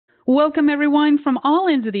Welcome, everyone, from all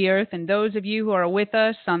ends of the earth, and those of you who are with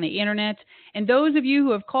us on the internet, and those of you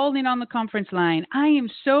who have called in on the conference line. I am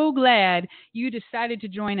so glad you decided to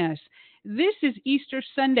join us. This is Easter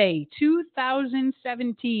Sunday,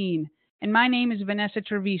 2017, and my name is Vanessa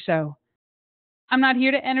Treviso. I'm not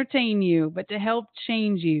here to entertain you, but to help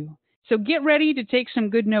change you. So get ready to take some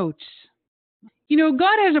good notes. You know,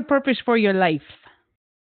 God has a purpose for your life.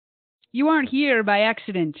 You aren't here by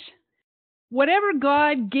accident. Whatever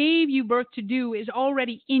God gave you birth to do is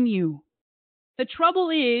already in you. The trouble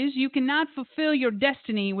is, you cannot fulfill your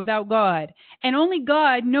destiny without God, and only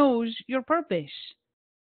God knows your purpose.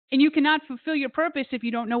 And you cannot fulfill your purpose if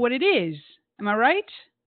you don't know what it is. Am I right?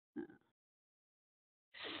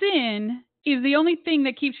 Sin is the only thing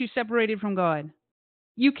that keeps you separated from God.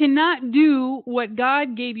 You cannot do what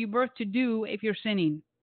God gave you birth to do if you're sinning.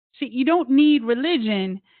 See, you don't need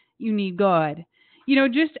religion, you need God. You know,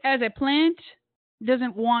 just as a plant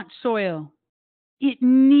doesn't want soil, it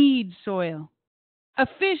needs soil. A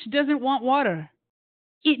fish doesn't want water,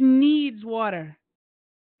 it needs water.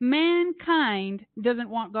 Mankind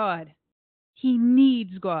doesn't want God, he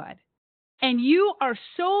needs God. And you are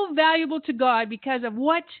so valuable to God because of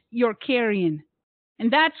what you're carrying.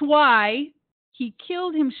 And that's why he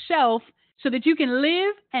killed himself so that you can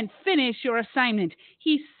live and finish your assignment.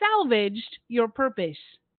 He salvaged your purpose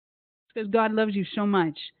because God loves you so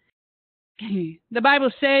much. The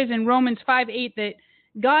Bible says in Romans 5:8 that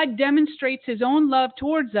God demonstrates his own love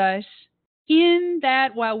towards us in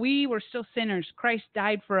that while we were still sinners, Christ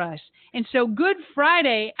died for us. And so Good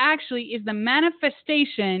Friday actually is the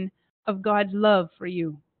manifestation of God's love for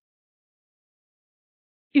you.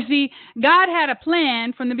 You see, God had a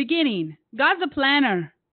plan from the beginning. God's a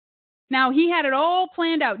planner. Now, he had it all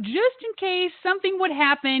planned out. Just in case something would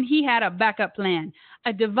happen, he had a backup plan,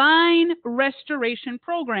 a divine restoration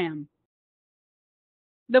program.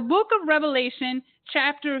 The book of Revelation,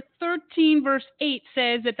 chapter 13, verse 8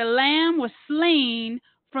 says that the Lamb was slain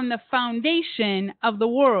from the foundation of the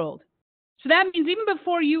world. So that means even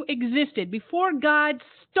before you existed, before God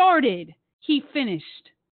started, he finished.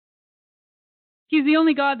 He's the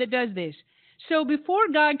only God that does this. So before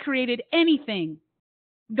God created anything,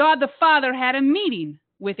 God the Father had a meeting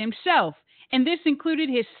with himself. And this included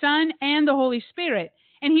his Son and the Holy Spirit.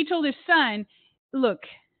 And he told his Son, look,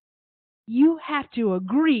 you have to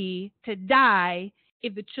agree to die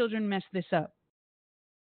if the children mess this up.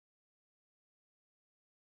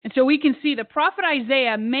 And so we can see the prophet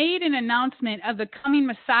Isaiah made an announcement of the coming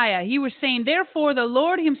Messiah. He was saying, therefore, the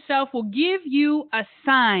Lord himself will give you a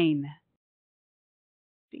sign.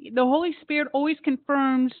 The Holy Spirit always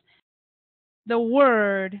confirms the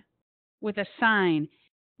word with a sign.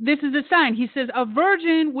 This is a sign. He says, a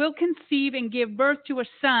virgin will conceive and give birth to a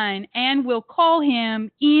son and will call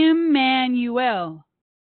him Emmanuel.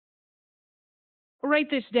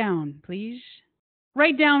 Write this down, please.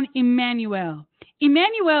 Write down Emmanuel.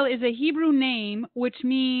 Emmanuel is a Hebrew name which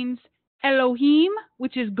means Elohim,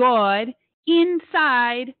 which is God,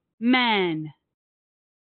 inside man.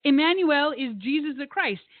 Emmanuel is Jesus the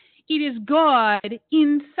Christ. It is God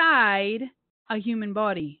inside a human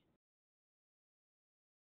body.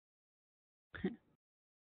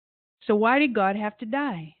 So why did God have to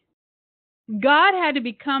die? God had to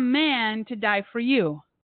become man to die for you.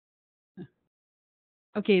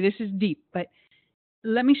 Okay, this is deep, but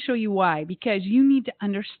let me show you why, because you need to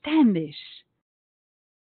understand this.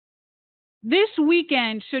 This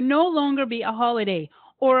weekend should no longer be a holiday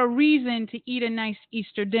or a reason to eat a nice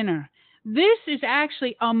Easter dinner. This is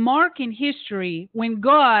actually a mark in history when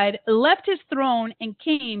God left his throne and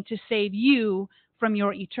came to save you from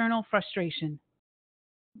your eternal frustration.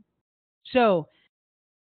 So,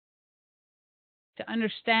 to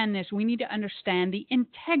understand this, we need to understand the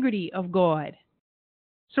integrity of God.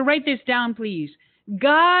 So write this down, please.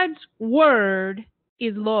 God's word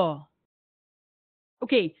is law.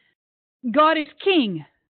 Okay, God is king.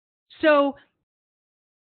 So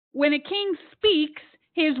when a king speaks,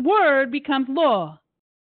 his word becomes law.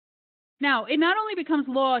 Now, it not only becomes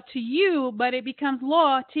law to you, but it becomes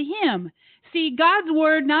law to him. See, God's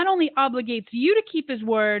word not only obligates you to keep his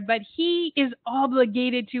word, but he is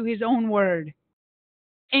obligated to his own word.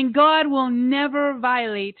 And God will never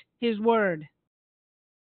violate his word.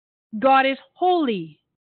 God is holy.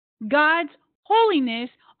 God's holiness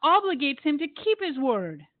obligates him to keep his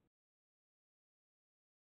word.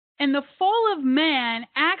 And the fall of man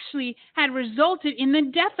actually had resulted in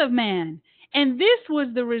the death of man. And this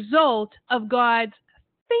was the result of God's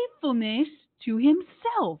faithfulness to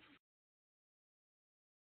himself.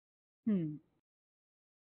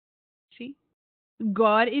 See?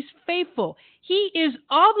 God is faithful. He is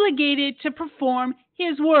obligated to perform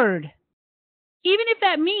his word, even if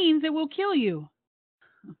that means it will kill you.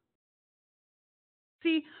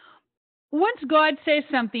 See, once God says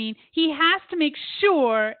something, he has to make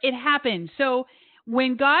sure it happens. So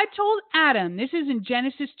when God told Adam, this is in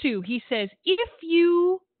Genesis 2, he says, if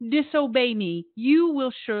you disobey me, you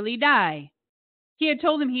will surely die. He had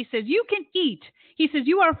told him, he says, you can eat. He says,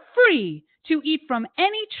 you are free to eat from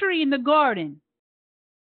any tree in the garden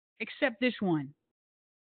except this one.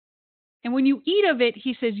 And when you eat of it,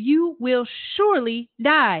 he says, you will surely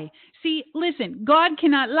die. See, listen, God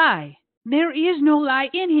cannot lie. There is no lie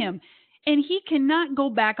in him. And he cannot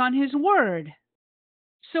go back on his word.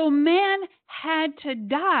 So man had to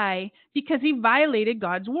die because he violated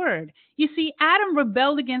God's word. You see, Adam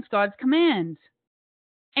rebelled against God's commands.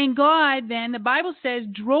 And God then, the Bible says,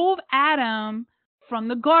 drove Adam from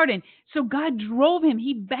the garden. So God drove him.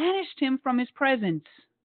 He banished him from his presence.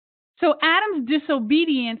 So Adam's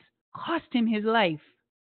disobedience cost him his life.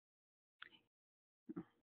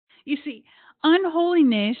 You see,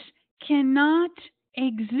 unholiness cannot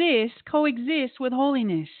coexist with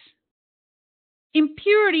holiness.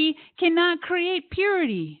 Impurity cannot create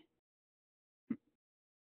purity.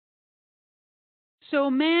 So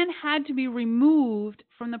man had to be removed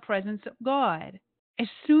from the presence of God as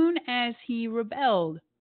soon as he rebelled.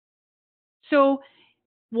 So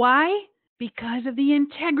why? Because of the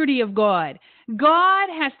integrity of God. God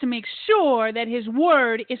has to make sure that his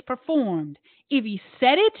word is performed. If he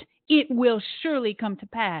said it, it will surely come to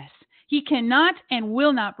pass. He cannot and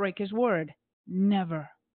will not break his word. Never.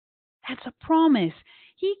 That's a promise.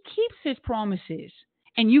 He keeps his promises,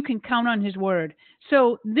 and you can count on his word.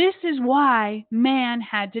 So this is why man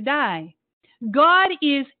had to die. God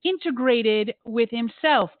is integrated with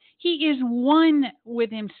himself. He is one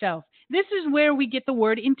with himself. This is where we get the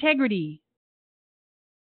word integrity.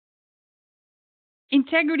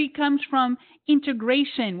 Integrity comes from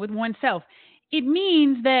integration with oneself. It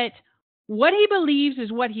means that what he believes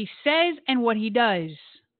is what he says and what he does.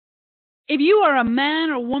 If you are a man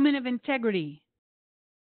or woman of integrity,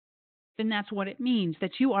 then that's what it means,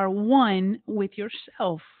 that you are one with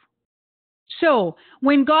yourself. So,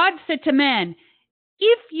 when God said to man,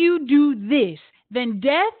 if you do this, then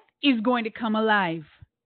death is going to come alive.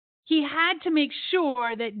 He had to make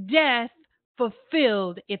sure that death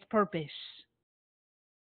fulfilled its purpose.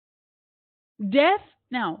 Death,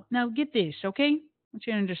 now get this, okay? I want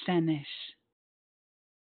you to understand this.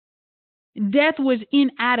 Death was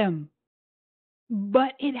in Adam,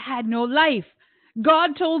 but it had no life.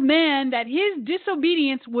 God told man that his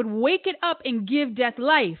disobedience would wake it up and give death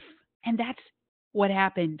life. And that's what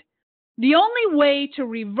happened. The only way to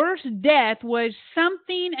reverse death was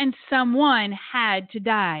something and someone had to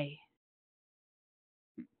die.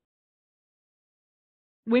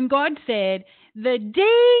 When God said, the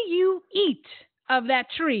day you eat of that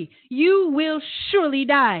tree, you will surely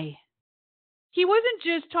die. He wasn't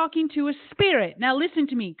just talking to a spirit. Now listen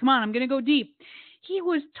to me. Come on, I'm going to go deep. He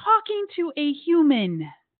was talking to a human.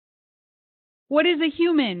 What is a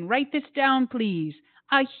human? Write this down, please.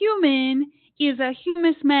 A human is a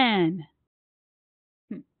humus man.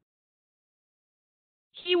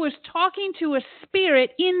 He was talking to a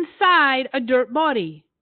spirit inside a dirt body.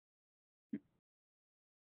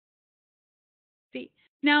 See,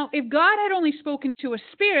 now, if God had only spoken to a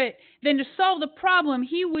spirit, then to solve the problem,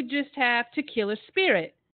 he would just have to kill a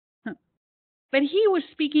spirit. But he was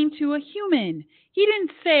speaking to a human. He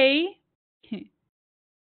didn't say,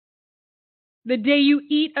 the day you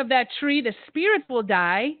eat of that tree, the spirit will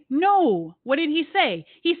die. No. What did he say?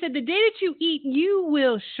 He said, the day that you eat, you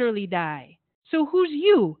will surely die. So who's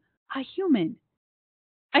you? A human.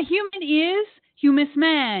 A human is humus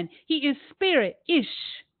man. He is spirit, ish,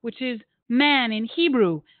 which is man in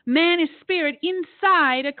Hebrew. Man is spirit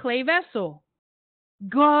inside a clay vessel.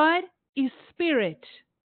 God is spirit.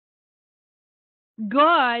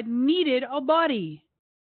 God needed a body.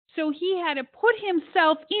 So he had to put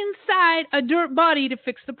himself inside a dirt body to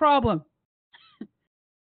fix the problem.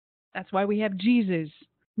 That's why we have Jesus.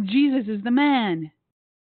 Jesus is the man.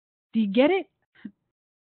 Do you get it?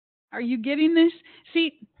 Are you getting this?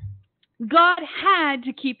 See, God had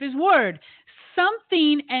to keep his word.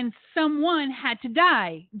 Something and someone had to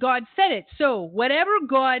die. God said it. So whatever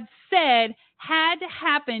God said had to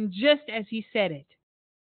happen just as he said it.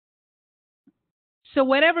 So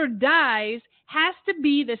whatever dies has to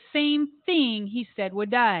be the same thing he said would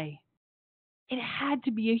die. It had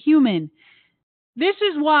to be a human. This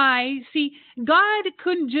is why, see, God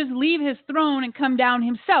couldn't just leave his throne and come down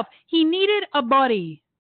himself. He needed a body.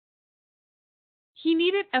 He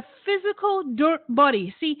needed a physical dirt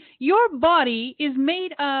body. See, your body is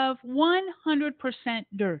made of 100%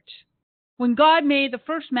 dirt. When God made the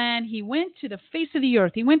first man, he went to the face of the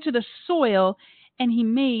earth. He went to the soil and he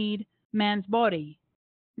made man's body.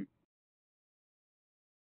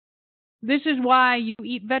 This is why you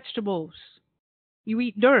eat vegetables. You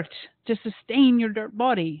eat dirt to sustain your dirt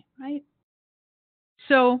body, right?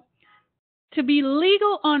 So, to be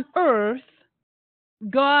legal on earth,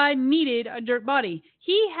 God needed a dirt body.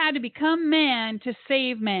 He had to become man to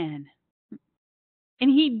save man. And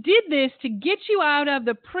he did this to get you out of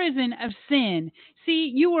the prison of sin.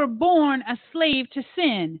 See, you were born a slave to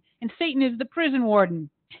sin, and Satan is the prison warden.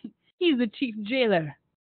 He's the chief jailer.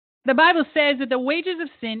 The Bible says that the wages of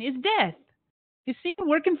sin is death. You see,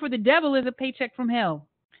 working for the devil is a paycheck from hell.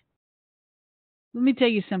 Let me tell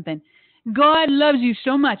you something. God loves you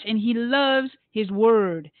so much, and he loves his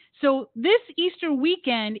word. So this Easter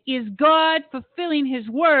weekend is God fulfilling his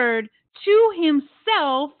word to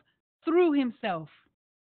himself through himself.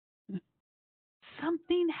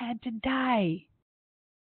 Something had to die.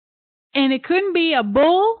 And it couldn't be a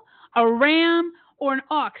bull, a ram, or an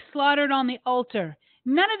ox slaughtered on the altar.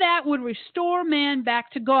 None of that would restore man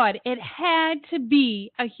back to God. It had to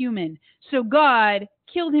be a human. So God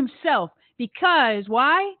killed himself because,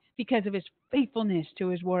 why? Because of his faithfulness to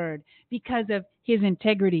his word, because of his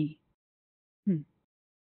integrity.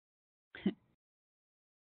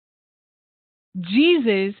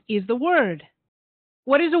 Jesus is the word.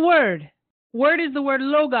 What is a word? Word is the word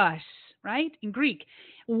logos, right? In Greek.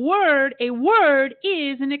 A word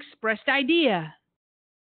is an expressed idea.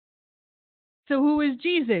 So who is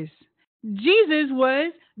Jesus? Jesus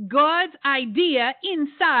was God's idea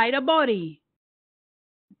inside a body.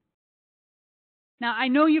 Now, I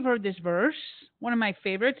know you've heard this verse, one of my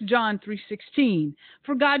favorites, John 3:16.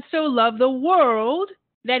 For God so loved the world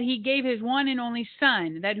that he gave his one and only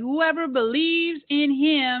Son, that whoever believes in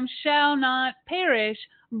him shall not perish,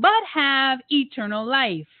 but have eternal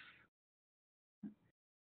life.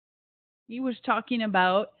 He was talking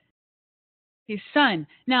about his Son.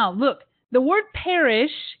 Now, look, the word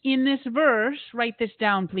perish in this verse, write this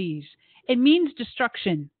down, please. It means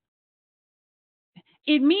destruction.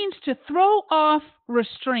 It means to throw off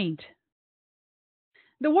restraint.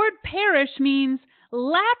 The word perish means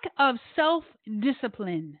lack of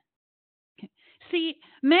self-discipline. See,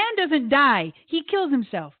 man doesn't die. He kills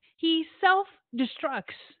himself. He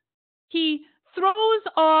self-destructs. He throws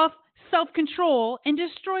off self-control and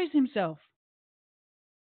destroys himself.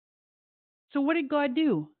 So what did God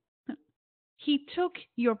do? He took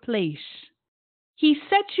your place. He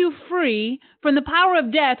set you free from the power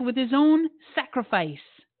of death with his own sacrifice.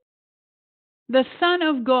 The Son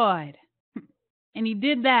of God. And he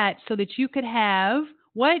did that so that you could have,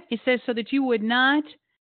 what? It says so that you would not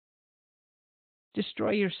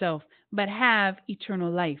destroy yourself, but have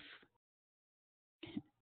eternal life.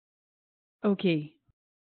 Okay.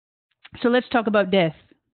 So let's talk about death.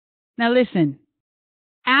 Now listen.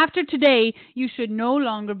 After today, you should no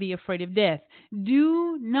longer be afraid of death.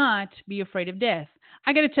 Do not be afraid of death.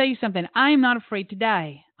 I got to tell you something. I am not afraid to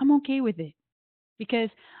die. I'm okay with it because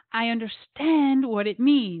I understand what it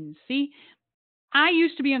means. See, I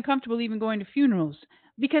used to be uncomfortable even going to funerals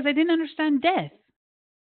because I didn't understand death.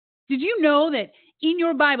 Did you know that in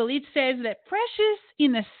your Bible it says that precious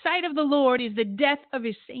in the sight of the Lord is the death of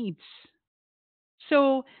his saints?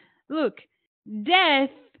 So, look,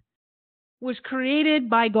 death was created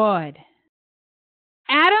by God.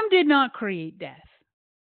 Adam did not create death.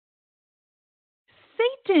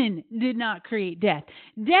 Satan did not create death.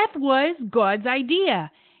 Death was God's idea.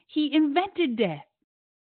 He invented death.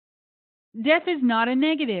 Death is not a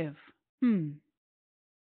negative.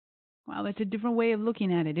 Wow, that's a different way of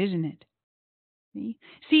looking at it, isn't it?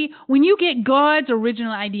 See, when you get God's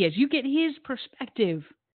original ideas, you get his perspective.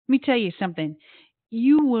 Let me tell you something.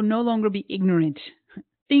 You will no longer be ignorant.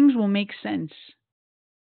 Things will make sense.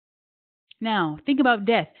 Now, think about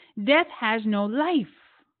death. Death has no life.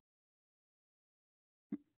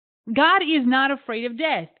 God is not afraid of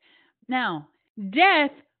death. Now,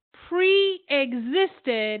 death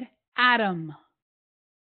pre-existed Adam.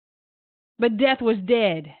 But death was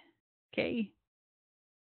dead. Okay?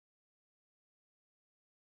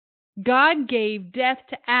 God gave death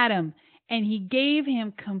to Adam, and he gave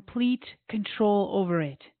him complete control over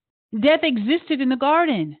it. Death existed in the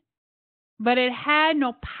garden, but it had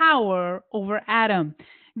no power over Adam.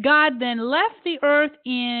 God then left the earth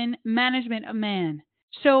in management of man.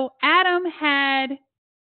 So Adam had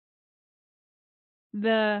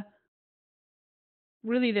the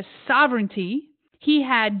sovereignty. He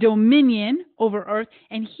had dominion over earth,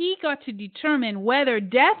 and he got to determine whether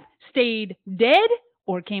death stayed dead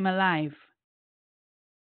or came alive.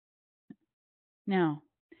 Now,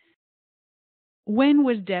 when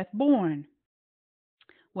was death born?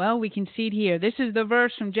 Well, we can see it here. This is the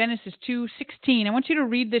verse from Genesis 2:16. I want you to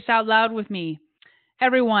read this out loud with me.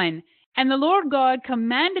 Everyone. And the Lord God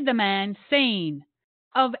commanded the man, saying,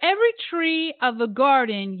 of every tree of the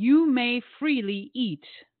garden you may freely eat,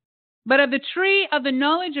 but of the tree of the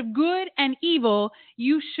knowledge of good and evil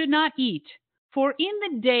you should not eat. For in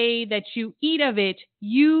the day that you eat of it,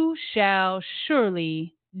 you shall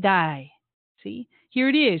surely die. See, here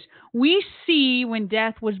it is. We see when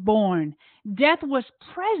death was born. Death was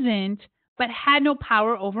present, but had no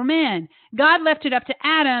power over man. God left it up to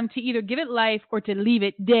Adam to either give it life or to leave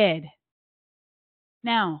it dead.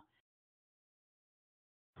 Now,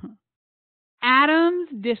 Adam's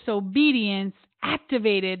disobedience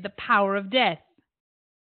activated the power of death.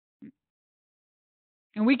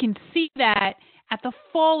 And we can see that at the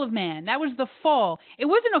fall of man. That was the fall. It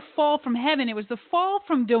wasn't a fall from heaven. It was the fall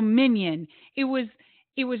from dominion. It was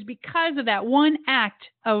because of that one act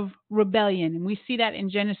of rebellion. And we see that in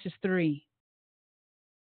Genesis 3.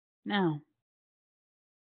 Now,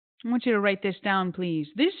 I want you to write this down, please.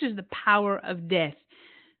 This is the power of death.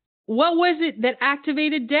 What was it that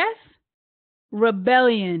activated death?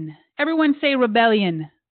 Rebellion. Everyone say rebellion.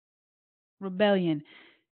 Rebellion.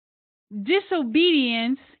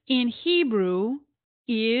 Disobedience in Hebrew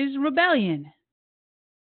is rebellion.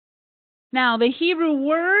 Now, the Hebrew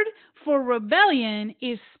word for rebellion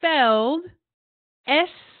is spelled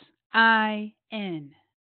S-I-N.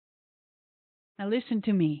 Now, listen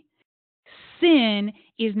to me. Sin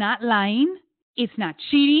is not lying. It's not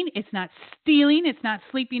cheating. It's not stealing. It's not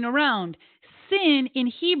sleeping around. Sin in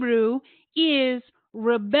Hebrew is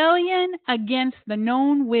rebellion against the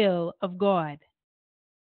known will of God.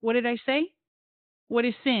 What did I say? What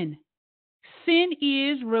is sin? Sin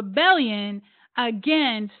is rebellion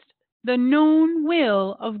against the known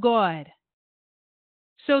will of God.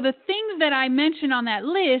 So the things that I mentioned on that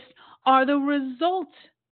list are the result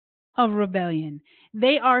of rebellion.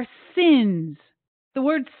 They are sins. The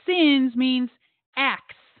word sins means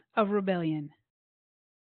acts of rebellion.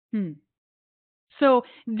 So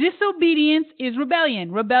disobedience is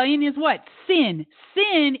rebellion. Rebellion is what? Sin.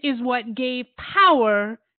 Sin is what gave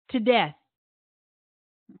power to death.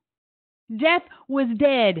 Death was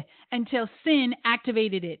dead until sin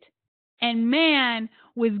activated it. And man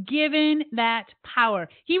was given that power.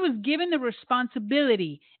 He was given the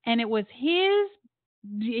responsibility, and it was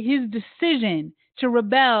his decision to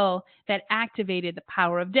rebel that activated the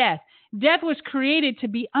power of death. Death was created to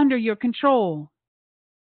be under your control.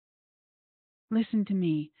 Listen to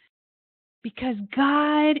me. Because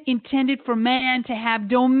God intended for man to have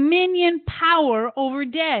dominion power over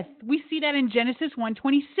death. We see that in Genesis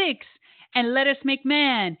 1:26. And let us make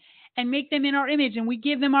man and make them in our image, and we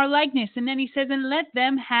give them our likeness. And then he says, and let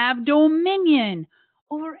them have dominion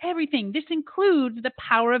over everything. This includes the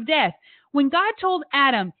power of death. When God told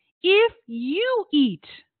Adam, if you eat,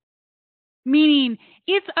 meaning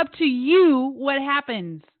it's up to you what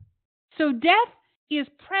happens. So death is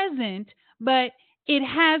present, but it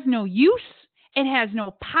has no use, it has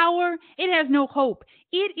no power, it has no hope.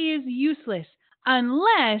 It is useless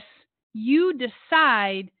unless you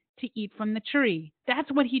decide to eat from the tree.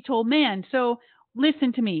 That's what he told man. So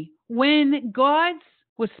listen to me. When God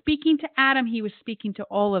was speaking to Adam, he was speaking to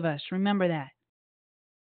all of us. Remember that.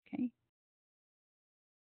 Okay.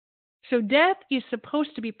 So death is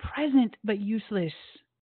supposed to be present but useless.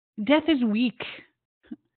 Death is weak.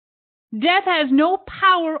 Death has no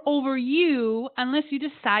power over you unless you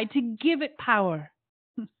decide to give it power.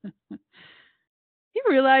 You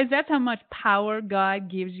realize that's how much power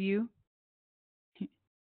God gives you?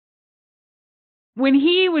 When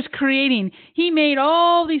he was creating, he made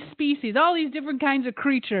all these species, all these different kinds of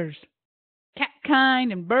creatures. Cat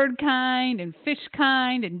kind and bird kind and fish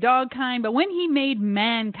kind and dog kind. But when he made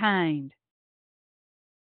mankind,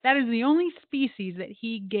 that is the only species that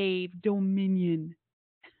he gave dominion.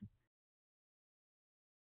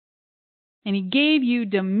 And he gave you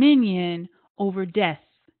dominion over death.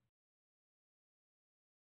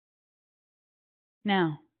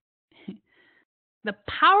 Now, the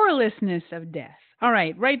powerlessness of death. All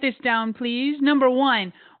right, write this down, please. Number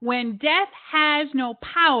one, when death has no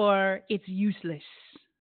power, it's useless.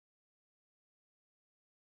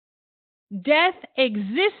 Death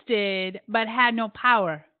existed but had no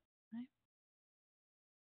power.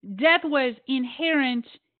 Death was inherent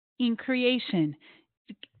in creation.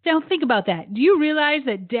 Now think about that. Do you realize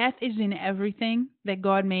that death is in everything that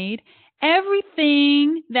God made?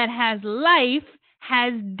 Everything that has life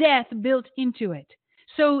has death built into it.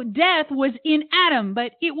 So death was in Adam,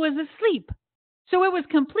 but it was asleep. So it was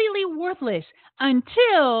completely worthless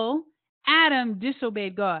until Adam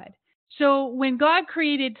disobeyed God. So when God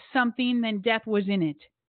created something, then death was in it.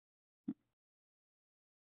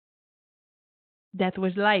 Death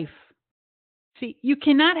was life. See, you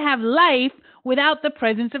cannot have life without the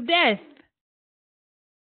presence of death.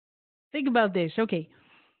 Think about this. Okay.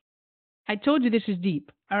 I told you this is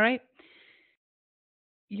deep, all right?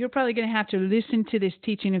 You're probably going to have to listen to this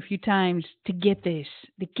teaching a few times to get this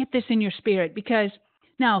in your spirit. Because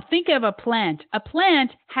now think of a plant. A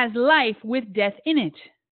plant has life with death in it.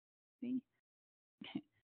 See?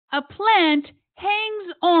 A plant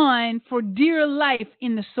hangs on for dear life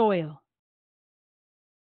in the soil.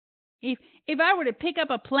 If I were to pick up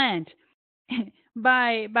a plant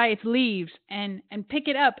by its leaves and pick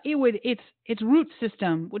it up, its root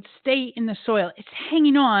system would stay in the soil. It's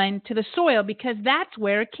hanging on to the soil because that's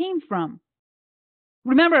where it came from.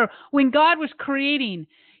 Remember, when God was creating,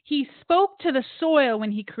 he spoke to the soil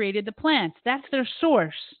when he created the plants. That's their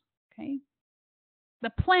source. Okay? The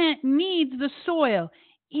plant needs the soil.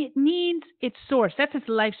 It needs its source. That's its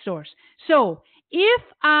life source. So if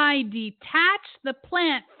I detach the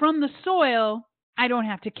plant from the soil, I don't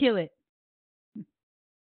have to kill it.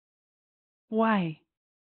 Why?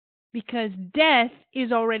 Because death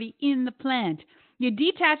is already in the plant. You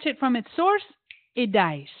detach it from its source, it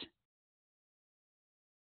dies.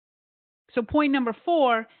 So point number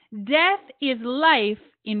 4, death is life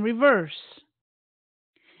in reverse.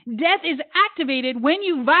 Death is activated when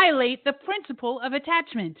you violate the principle of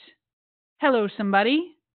attachment. Hello,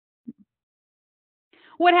 somebody.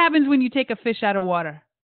 What happens when you take a fish out of water?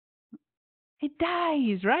 It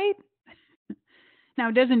dies, right? Now,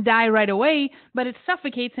 it doesn't die right away, but it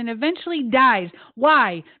suffocates and eventually dies.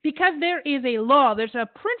 Why? Because there is a law. There's a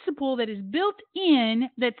principle that is built in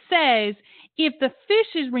that says if the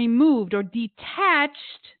fish is removed or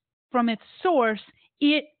detached from its source,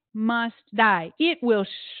 it must die. It will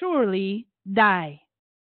surely die.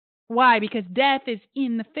 Why? Because death is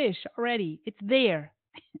in the fish already. It's there.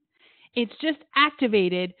 It's just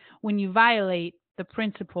activated when you violate the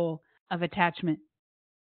principle of attachment.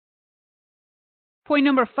 Point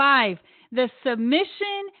number 5, the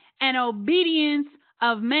submission and obedience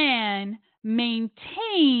of man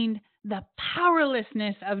maintained the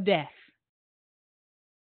powerlessness of death.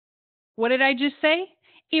 What did I just say?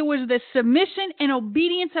 It was the submission and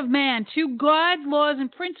obedience of man to God's laws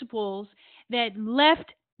and principles that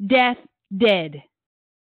left death dead.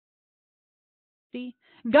 See?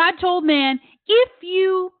 God told man, if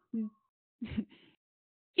you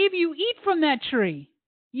eat from that tree,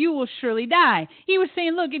 you will surely die. He was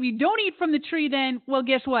saying, look, if you don't eat from the tree, then, well,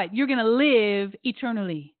 guess what? You're going to live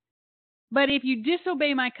eternally. But if you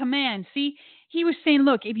disobey my command, see, he was saying,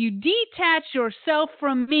 look, if you detach yourself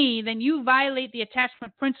from me, then you violate the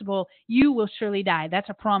attachment principle, you will surely die. That's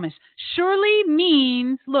a promise. Surely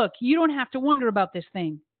means, look, you don't have to wonder about this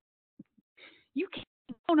thing. You can't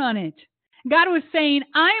count on it. God was saying,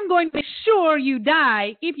 I am going to make sure you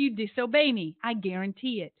die if you disobey me. I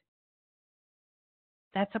guarantee it.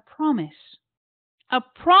 That's a promise. A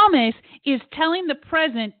promise is telling the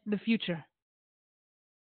present the future.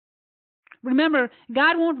 Remember,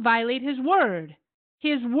 God won't violate his word.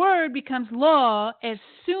 His word becomes law as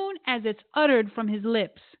soon as it's uttered from his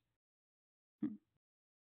lips.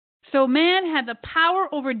 So man had the power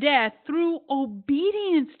over death through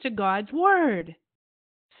obedience to God's word.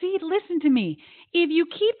 See, listen to me. If you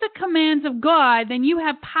keep the commands of God, then you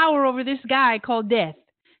have power over this guy called death.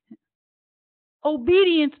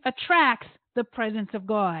 Obedience attracts the presence of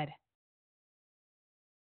God.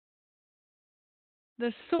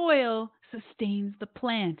 The soil sustains the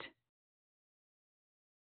plant.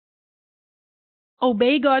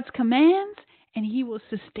 Obey God's commands, and he will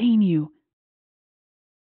sustain you.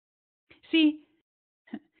 See,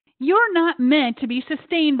 you're not meant to be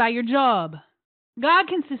sustained by your job. God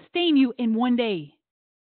can sustain you in one day.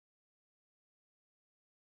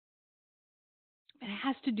 It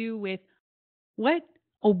has to do with what?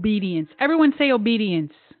 Obedience. Everyone say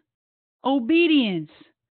obedience. Obedience.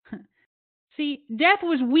 See, death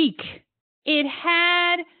was weak. It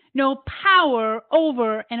had no power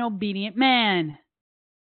over an obedient man.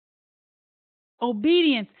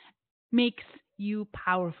 Obedience makes you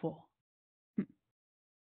powerful.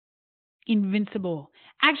 Invincible.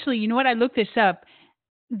 Actually, you know what? I looked this up.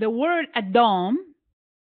 The word Adam,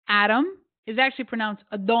 is actually pronounced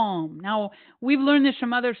Adam. Now, we've learned this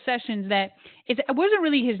from other sessions that it wasn't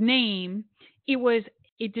really his name.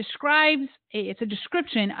 It's a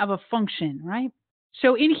description of a function, right?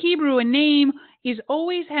 So in Hebrew, a name is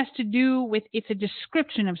always has to do with, it's a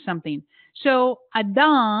description of something. So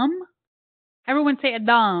Adam, everyone say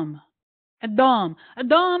Adam. Adam.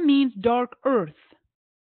 Adam means dark earth.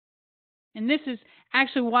 And this is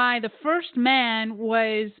actually why the first man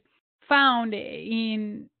was found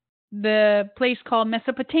in the place called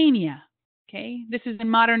Mesopotamia. Okay, this is in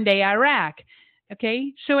modern day Iraq.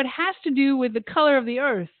 Okay, so it has to do with the color of the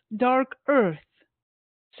earth, dark earth.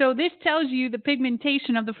 So this tells you the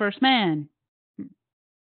pigmentation of the first man.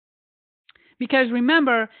 Because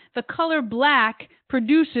remember, the color black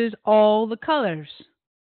produces all the colors.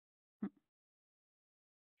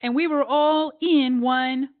 And we were all in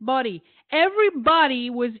one body. Every body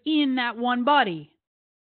was in that one body.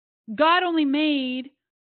 God only made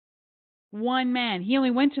one man. He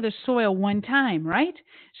only went to the soil one time, right?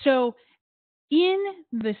 So in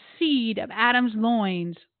the seed of Adam's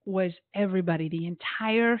loins was everybody, the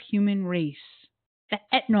entire human race. The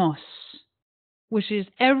ethnos, which is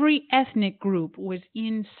every ethnic group, was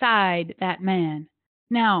inside that man.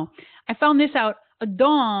 Now, I found this out.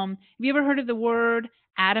 Adam, have you ever heard of the word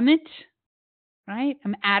adamant? Right?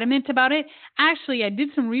 I'm adamant about it. Actually, I did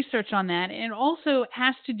some research on that, and it also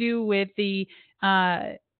has to do with the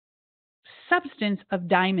substance of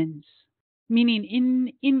diamonds,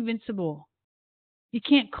 meaning invincible. You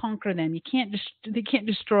can't conquer them. They can't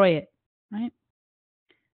destroy it, right?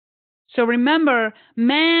 So remember,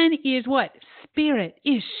 man is what?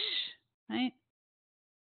 Spirit-ish, right?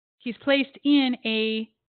 He's placed in a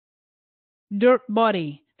dirt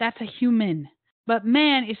body. That's a human. But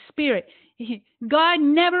man is spirit. God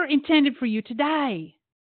never intended for you to die.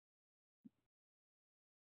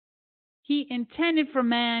 He intended for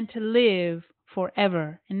man to live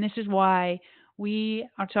forever. And this is why we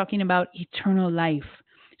are talking about eternal life.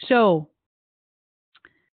 So,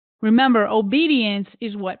 remember, obedience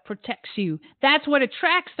is what protects you. That's what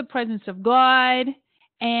attracts the presence of God,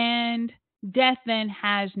 and death then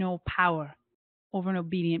has no power over an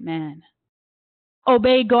obedient man.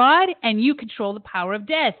 Obey God, and you control the power of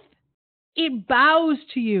death. It bows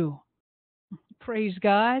to you. Praise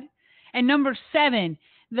God. And number 7,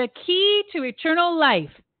 the key to eternal life,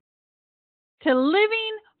 to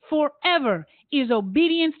living forever, is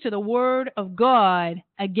obedience to the word of God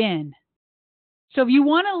again. So if you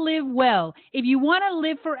want to live well, if you want to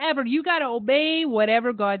live forever, you got to obey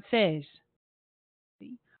whatever God says.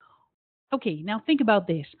 Okay, now think about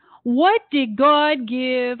this. What did God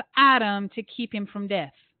give Adam to keep him from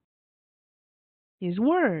death? His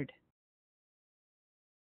word.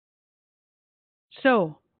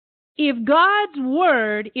 So, if God's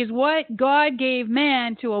word is what God gave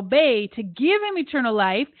man to obey to give him eternal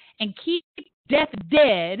life and keep death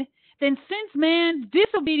dead, then since man's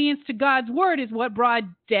disobedience to God's word is what brought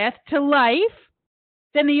death to life,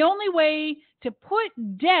 then the only way to put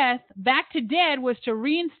death back to dead was to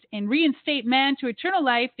reinstate man to eternal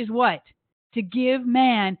life is what? To give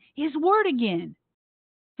man his word again.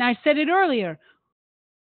 Now, I said it earlier.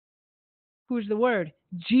 Who's the word?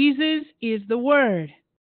 Jesus is the word.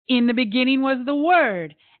 In the beginning was the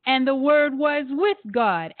word, and the word was with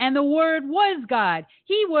God, and the word was God.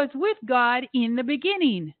 He was with God in the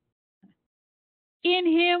beginning. In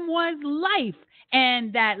him was life,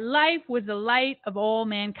 and that life was the light of all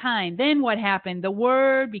mankind. Then what happened? The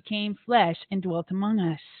word became flesh and dwelt among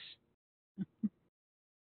us.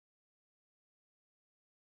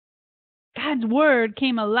 God's word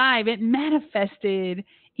came alive. It manifested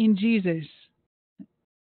in Jesus.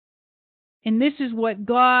 And this is what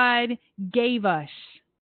God gave us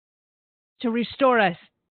to restore us.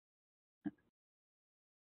 Let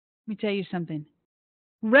me tell you something.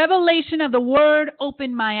 Revelation of the word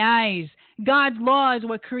opened my eyes. God's law is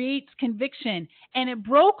what creates conviction, and it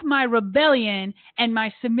broke my rebellion, and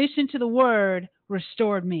my submission to the word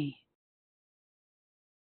restored me.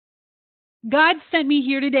 God sent me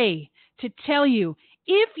here today to tell you,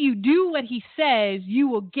 if you do what he says, you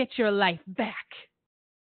will get your life back.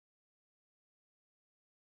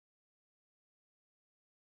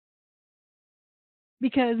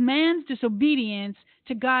 Because man's disobedience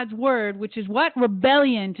to God's word, which is what?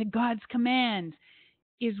 Rebellion to God's commands,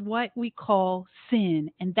 is what we call sin.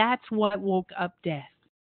 And that's what woke up death.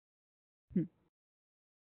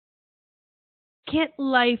 Get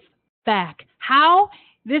life back. How?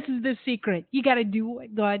 This is the secret. You got to do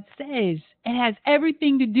what God says. It has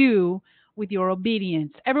everything to do with your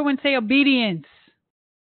obedience. Everyone say obedience.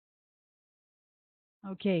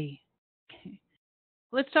 Okay.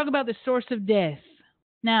 Let's talk about the source of death.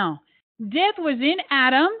 Now, death was in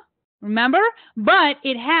Adam, remember? But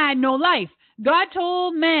it had no life. God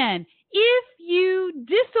told man, if you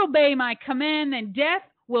disobey my command, then death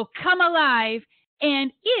will come alive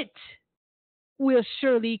and it will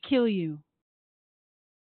surely kill you.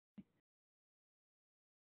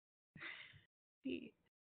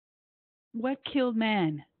 What killed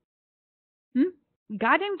man?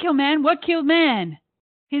 God didn't kill man. What killed man?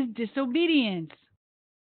 His disobedience.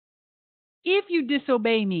 If you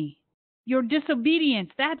disobey me, your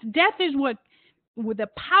disobedience, that's death is what, with the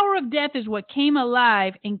power of death is what came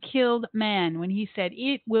alive and killed man when he said,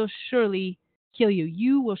 it will surely kill you.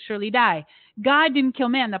 You will surely die. God didn't kill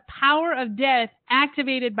man. The power of death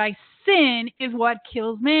activated by sin is what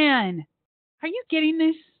kills man. Are you getting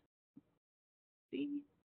this? See?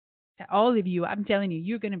 All of you, I'm telling you,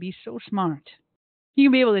 you're going to be so smart.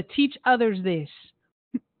 You'll be able to teach others this.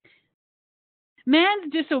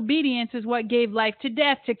 Man's disobedience is what gave life to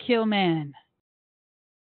death to kill man.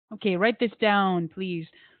 Okay, write this down, please.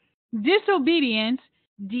 Disobedience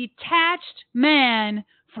detached man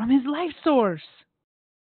from his life source.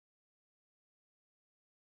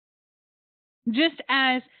 Just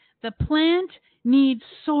as the plant needs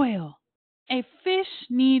soil, a fish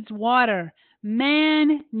needs water,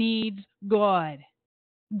 man needs God.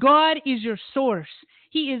 God is your source.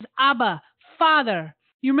 He is Abba, Father.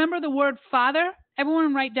 You remember the word Father?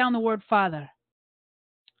 Everyone write down the word Father.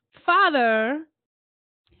 Father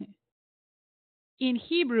in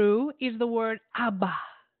Hebrew is the word Abba.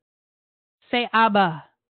 Say Abba.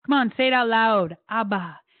 Come on, say it out loud.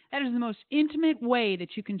 Abba. That is the most intimate way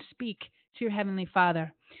that you can speak to your Heavenly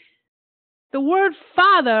Father. The word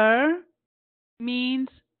Father means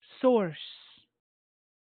source.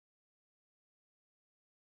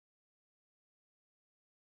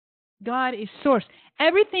 God is source.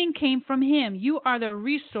 Everything came from Him. You are the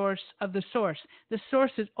resource of the source. The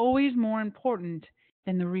source is always more important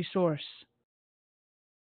than the resource.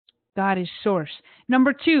 God is source.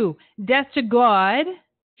 Number 2, death to God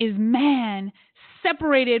is man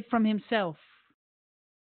separated from himself.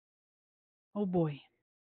 Oh boy.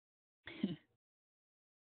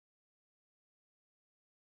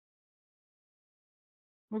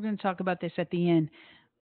 We're going to talk about this at the end.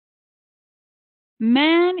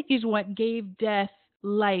 Man is what gave death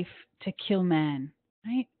life to kill man,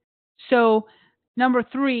 right? So, number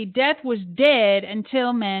 3, death was dead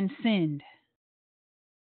until man sinned.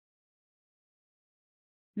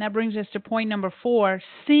 And that brings us to point number 4.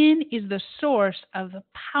 Sin is the source of the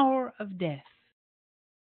power of death.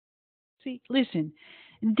 See, listen,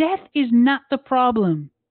 death is not the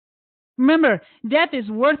problem. Remember, death is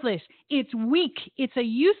worthless. It's weak. It's a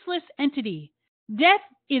useless entity. Death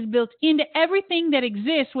is built into everything that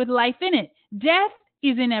exists with life in it. Death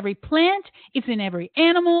is in every plant. It's in every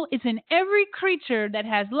animal. It's in every creature that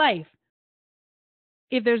has life.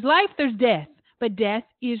 If there's life, there's death. But death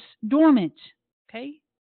is dormant, okay?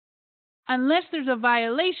 Unless there's a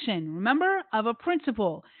violation, remember, of a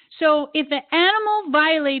principle. So if the animal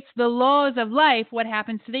violates the laws of life, what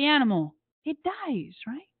happens to the animal? It dies,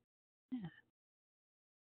 right? Yeah.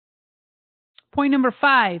 Point number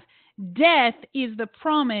 5, death is the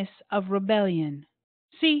promise of rebellion.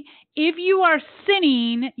 See, if you are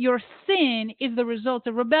sinning, your sin is the result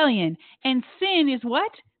of rebellion. And sin is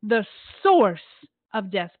what? The source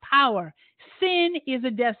of death's power. Sin is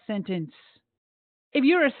a death sentence. If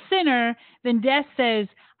you're a sinner, then death says,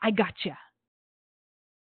 I gotcha.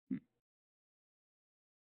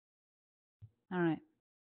 All right.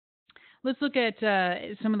 Let's look at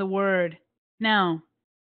some of the word. Now,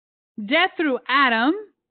 death through Adam,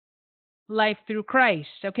 life through Christ.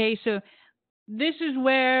 Okay, so this is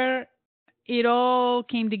where it all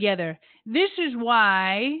came together. This is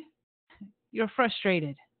why you're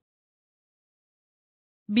frustrated.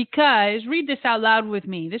 Because, read this out loud with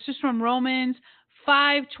me. This is from Romans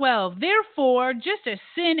 5:12. Therefore, just as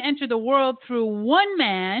sin entered the world through one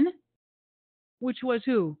man, which was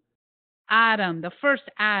who? Adam, the first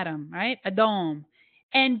Adam, right? Adam.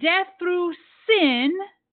 And death through sin.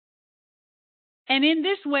 And in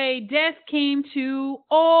this way, death came to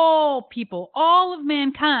all people, all of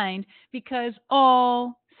mankind, because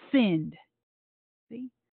all sinned. See?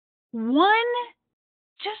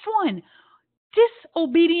 Just one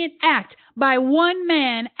disobedient act by one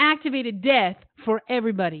man activated death for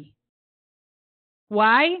everybody.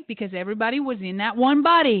 Why? Because everybody was in that one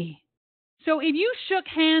body. So if you shook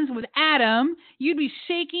hands with Adam, you'd be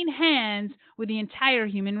shaking hands with the entire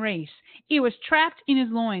human race. It was trapped in his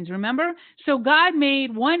loins, remember? So God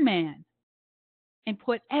made one man and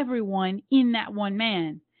put everyone in that one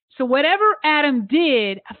man. So whatever Adam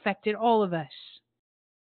did affected all of us.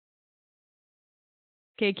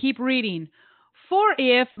 Okay, keep reading. For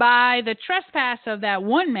if by the trespass of that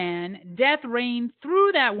one man death reigned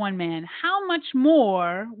through that one man, how much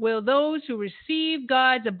more will those who receive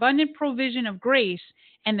God's abundant provision of grace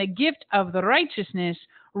and the gift of the righteousness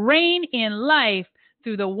reign in life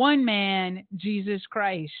through the one man, Jesus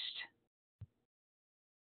Christ?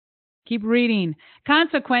 Keep reading.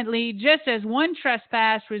 Consequently, just as one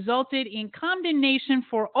trespass resulted in condemnation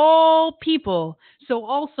for all people, so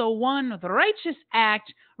also one righteous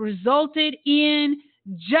act resulted in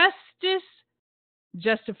justice,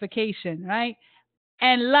 justification, right?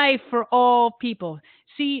 And life for all people.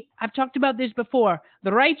 See, I've talked about this before.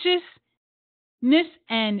 The righteousness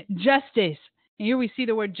and justice. And here we see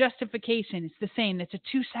the word justification. It's the same. It's a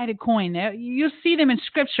two-sided coin. You'll see them in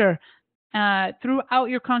Scripture throughout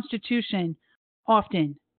your Constitution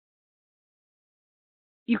often.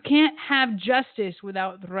 You can't have justice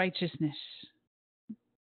without righteousness.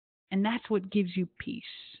 And that's what gives you peace.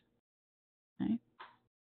 Right?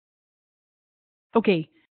 Okay.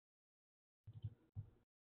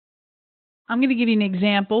 I'm going to give you an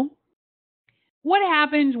example. What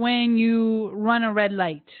happens when you run a red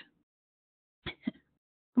light?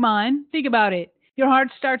 Come on, think about it. Your heart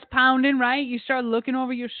starts pounding, right? You start looking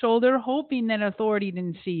over your shoulder, hoping that authority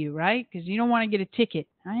didn't see you, right? Because you don't want to get a ticket,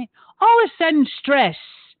 right? All of a sudden, stress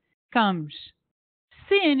comes.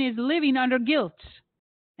 Sin is living under guilt.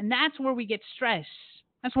 And that's where we get stress.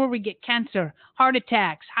 That's where we get cancer, heart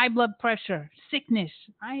attacks, high blood pressure, sickness,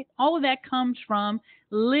 right? All of that comes from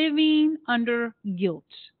living under guilt.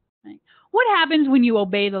 Right? What happens when you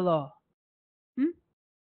obey the law?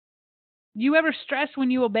 You ever stress when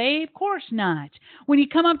you obey? Of course not. When you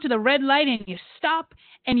come up to the red light and you stop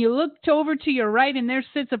and you look over to your right and there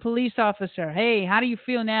sits a police officer. Hey, how do you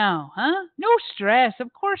feel now? Huh? No stress.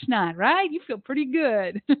 Of course not, right? You feel pretty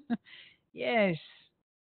good. Yes.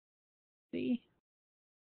 See?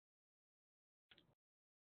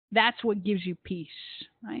 That's what gives you peace,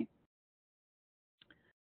 right?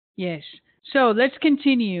 Yes. So let's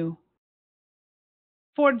continue.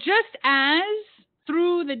 For just as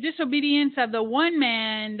through the disobedience of the one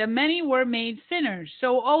man, the many were made sinners,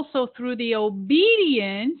 so also through the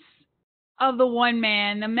obedience of the one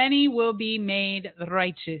man, the many will be made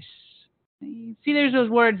righteous. See, there's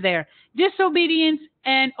those words there. Disobedience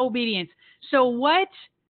and obedience. So what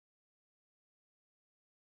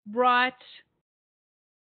brought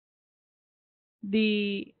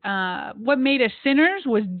what made us sinners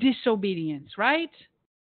was disobedience, right?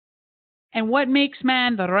 And what makes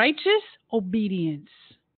man the righteous? Obedience.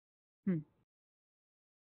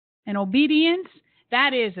 And obedience,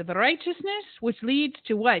 that is the righteousness, which leads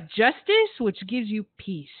to what? Justice, which gives you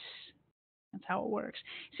peace. That's how it works.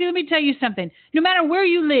 See, let me tell you something. No matter where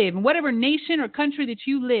you live, in whatever nation or country that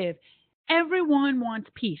you live, everyone wants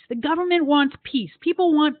peace. The government wants peace.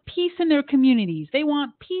 People want peace in their communities. They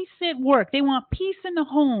want peace at work. They want peace in the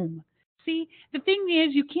home. See, the thing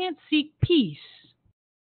is, you can't seek peace.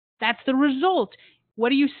 That's the result. What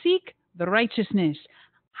do you seek? The righteousness.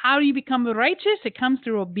 How do you become righteous? It comes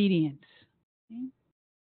through obedience.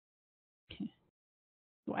 Okay.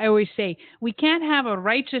 I always say, we can't have a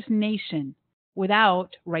righteous nation without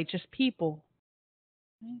righteous people.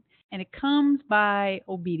 And it comes by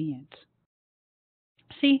obedience.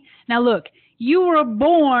 See, now look, you were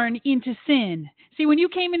born into sin. See, when you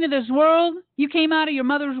came into this world, you came out of your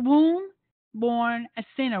mother's womb, born a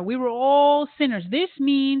sinner. We were all sinners. This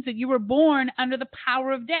means that you were born under the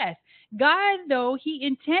power of death. God, though, He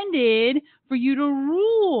intended for you to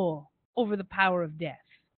rule over the power of death.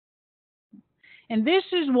 And this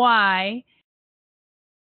is why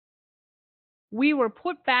we were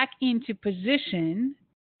put back into position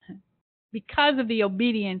because of the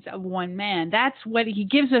obedience of one man. That's what He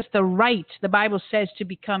gives us the right, the Bible says, to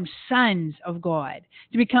become sons of God,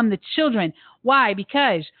 to become the children. Why?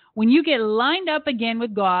 Because when you get lined up again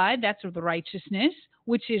with God, that's the righteousness,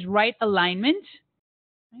 which is right alignment.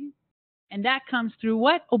 Right? And that comes through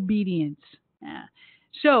what? Obedience. Yeah.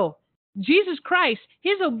 So Jesus Christ,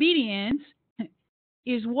 His obedience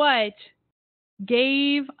is what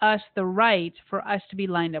gave us the right for us to be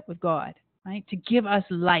lined up with God, right? To give us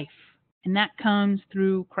life. And that comes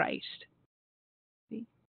through Christ. See?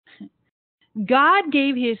 God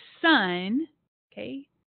gave His Son, okay?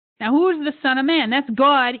 Now, who is the Son of Man? That's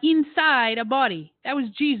God inside a body. That was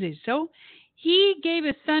Jesus. So He gave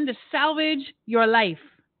His Son to salvage your life.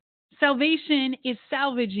 Salvation is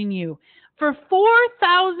salvaging you. For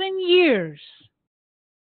 4,000 years,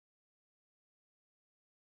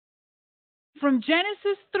 from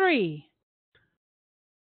Genesis 3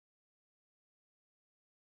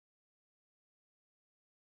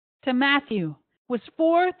 to Matthew, was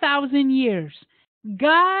 4,000 years.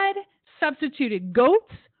 God substituted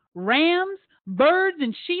goats, rams, birds,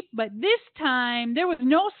 and sheep, but this time there was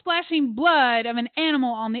no splashing blood of an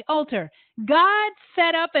animal on the altar. God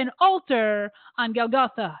set up an altar on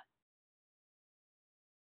Golgotha,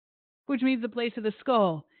 which means the place of the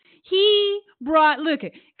skull. He brought,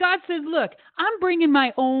 God says, look, I'm bringing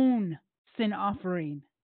my own sin offering,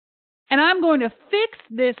 and I'm going to fix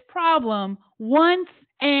this problem once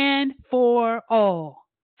and for all.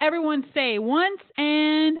 Everyone say, once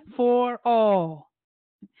and for all.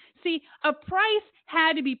 See, a price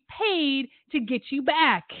had to be paid to get you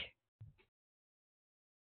back.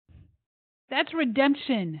 That's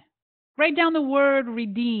redemption. Write down the word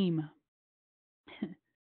redeem.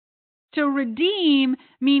 To redeem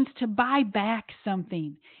means to buy back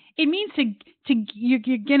something. It means you're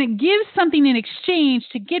going to give something in exchange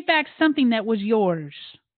to get back something that was yours.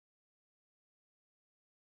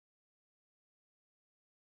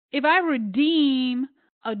 If I redeem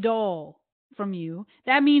a doll from you,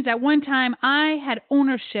 that means at one time I had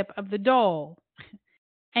ownership of the doll.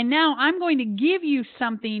 And now I'm going to give you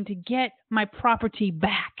something to get my property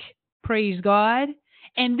back. Praise God.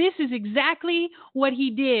 And this is exactly what he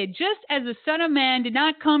did. Just as the Son of Man did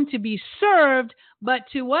not come to be served, but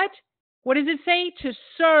to what? What does it say? To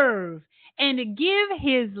serve and to give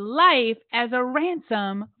his life as a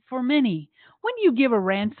ransom for many. When do you give a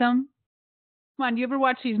ransom? Come on, do you ever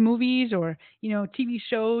watch these movies or, TV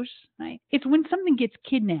shows, right? It's when something gets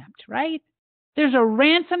kidnapped, right? There's a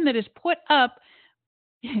ransom that is put up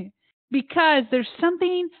because there's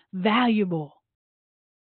something valuable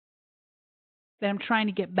that I'm trying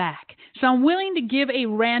to get back. So I'm willing to give a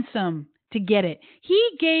ransom to get it. He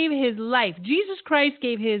gave his life. Jesus Christ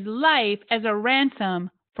gave his life as a ransom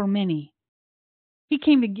for many. He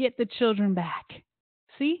came to get the children back.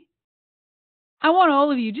 See? I want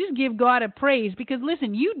all of you, just give God a praise, because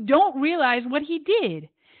listen, you don't realize what he did.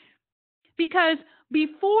 Because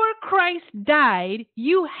before Christ died,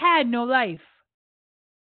 you had no life.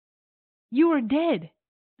 You were dead.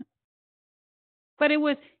 But it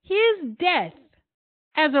was his death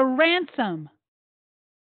as a ransom.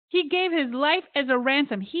 He gave his life as a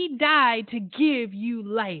ransom. He died to give you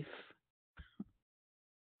life.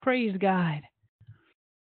 Praise God.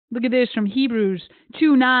 Look at this from Hebrews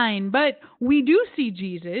 2:9. But we do see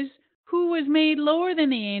Jesus, who was made lower than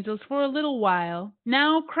the angels for a little while,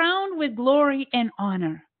 now crowned with glory and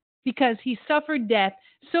honor, because he suffered death,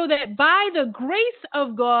 so that by the grace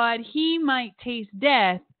of God he might taste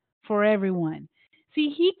death for everyone. See,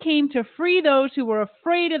 he came to free those who were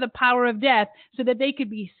afraid of the power of death, so that they could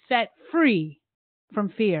be set free from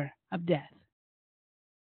fear of death.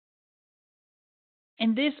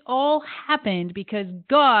 And this all happened because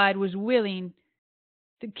God was willing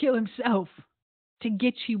to kill himself to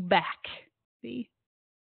get you back. See?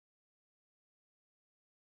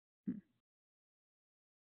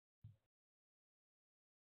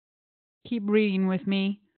 Keep reading with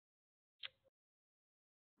me.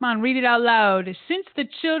 Come on, read it out loud. Since the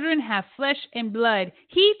children have flesh and blood,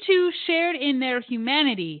 he too shared in their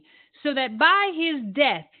humanity, so that by his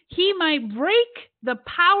death he might break the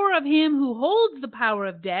power of him who holds the power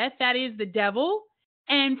of death, that is the devil,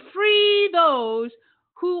 and free those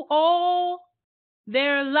who all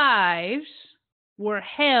their lives were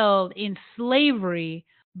held in slavery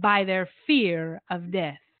by their fear of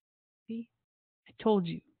death. See? I told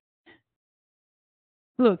you.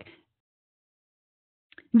 Look,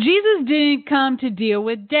 Jesus didn't come to deal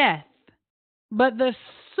with death, but the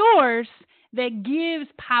source that gives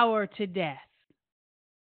power to death.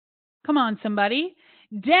 Come on, somebody.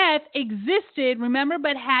 Death existed, remember,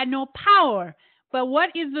 but had no power. But what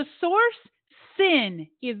is the source? Sin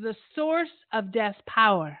is the source of death's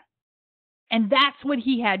power. And that's what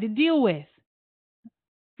he had to deal with.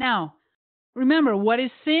 Now, remember, what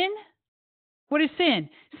is sin? What is sin?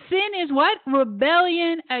 Sin is what?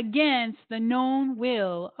 Rebellion against the known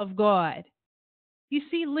will of God. You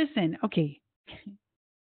see, listen, okay.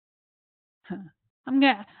 I'm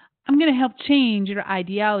going to help change your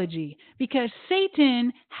ideology, because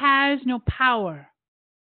Satan has no power.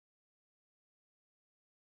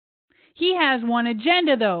 He has one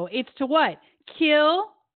agenda, though. It's to what? Kill,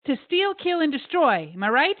 to steal, kill, and destroy. Am I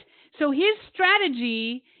right? So his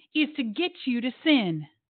strategy is to get you to sin.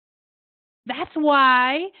 That's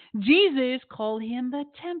why Jesus called him the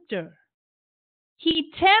tempter.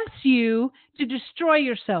 He tempts you to destroy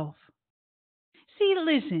yourself. See,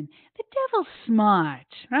 listen, the devil's smart,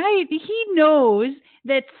 right? He knows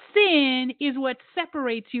that sin is what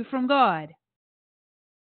separates you from God.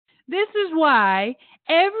 This is why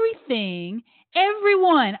everything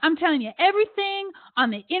Everyone, I'm telling you, everything on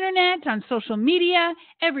the internet, on social media,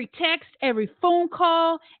 every text, every phone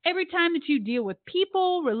call, every time that you deal with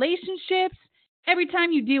people, relationships, every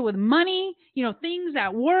time you deal with money, things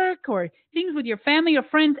at work or things with your family or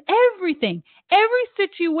friends, everything, every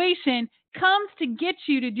situation comes to get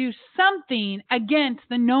you to do something against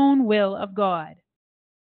the known will of God.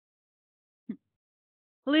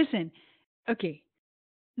 Listen, okay,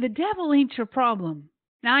 the devil ain't your problem.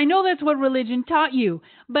 Now, I know that's what religion taught you,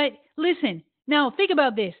 but listen, now think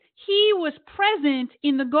about this. He was present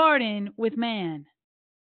in the garden with man,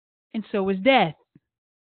 and so was death.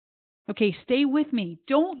 Okay, stay with me.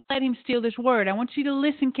 Don't let him steal this word. I want you to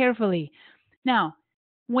listen carefully. Now,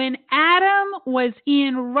 when Adam was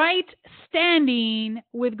in right standing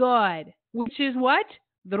with God, which is what?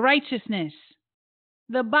 The righteousness.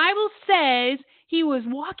 The Bible says he was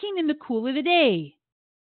walking in the cool of the day.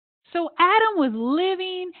 So Adam was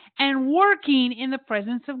living and working in the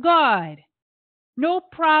presence of God. No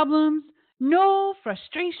problems, no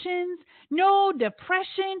frustrations, no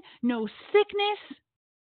depression, no sickness.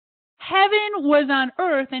 Heaven was on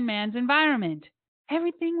earth in man's environment.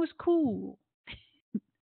 Everything was cool.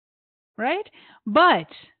 Right? But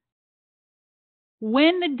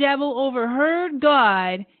when the devil overheard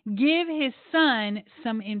God give his son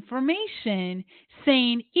some information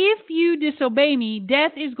saying, if you disobey me,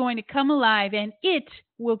 death is going to come alive and it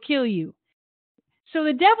will kill you. So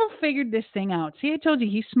the devil figured this thing out. See, I told you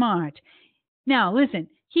he's smart. Now, listen,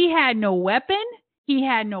 he had no weapon. He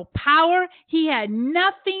had no power. He had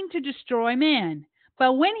nothing to destroy man.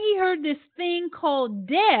 But when he heard this thing called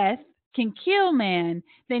death can kill man,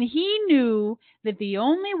 then he knew that the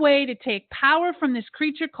only way to take power from this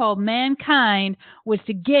creature called mankind was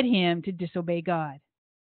to get him to disobey God.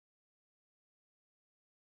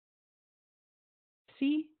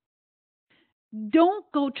 See? Don't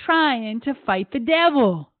go trying to fight the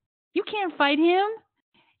devil. You can't fight him.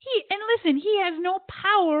 And listen, he has no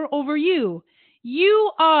power over you.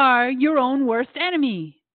 You are your own worst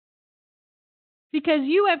enemy. Because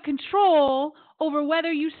you have control over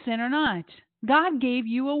whether you sin or not. God gave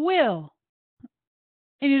you a will.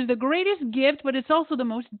 It is the greatest gift, but it's also the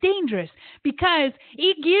most dangerous because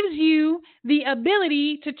it gives you the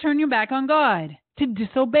ability to turn your back on God, to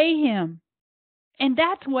disobey him. And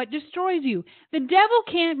that's what destroys you. The devil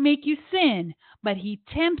can't make you sin, but he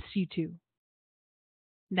tempts you to.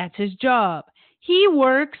 That's his job. He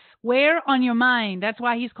works where? On your mind. That's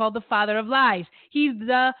why he's called the father of lies. He's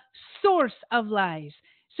the source of lies.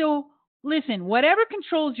 So listen, whatever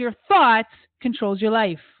controls your thoughts controls your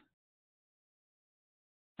life.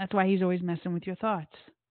 That's why he's always messing with your thoughts.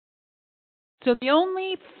 So the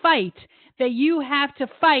only fight that you have to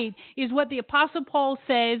fight is what the Apostle Paul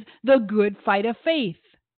says, the good fight of faith.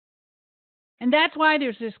 And that's why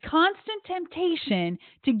there's this constant temptation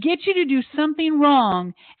to get you to do something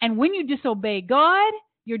wrong. And when you disobey God,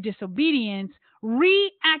 your disobedience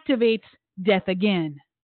reactivates death again.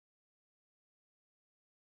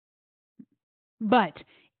 But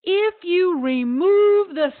if you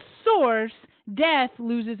remove the source, death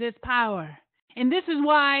loses its power. And this is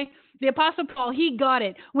why the Apostle Paul, he got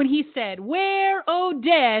it when he said, where, O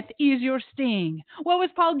death, is your sting? What was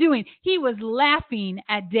Paul doing? He was laughing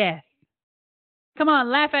at death. Come on,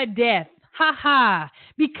 laugh at death. Ha ha.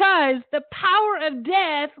 Because the power of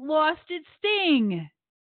death lost its sting.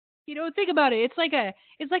 Think about it. It's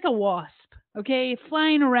like a wasp, okay?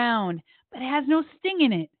 Flying around, but it has no sting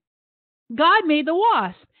in it. God made the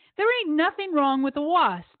wasp. There ain't nothing wrong with the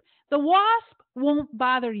wasp. The wasp won't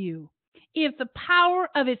bother you if the power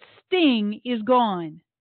of its sting is gone.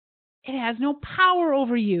 It has no power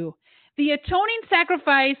over you. The atoning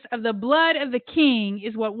sacrifice of the blood of the King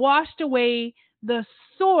is what washed away the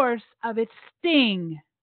source of its sting.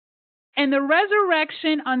 And the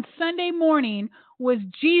resurrection on Sunday morning was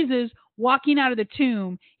Jesus walking out of the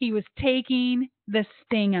tomb. He was taking the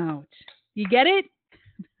sting out. You get it?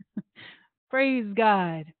 Praise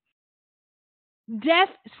God. Death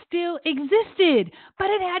still existed, but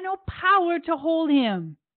it had no power to hold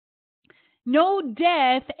him. No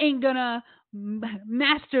death ain't gonna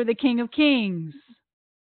master the King of Kings.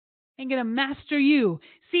 Ain't gonna master you.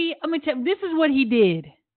 See, I'm gonna tell you, this is what he did.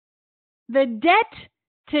 The debt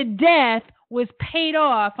to death was paid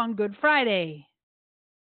off on Good Friday.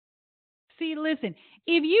 See, listen,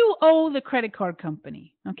 if you owe the credit card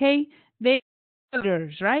company, okay, they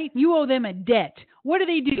creditors, right? You owe them a debt. What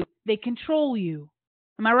do? They control you.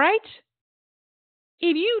 Am I right?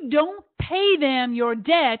 If you don't pay them your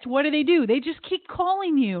debt, what do? They just keep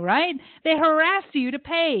calling you, right? They harass you to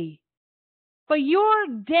pay. But your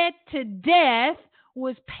debt to death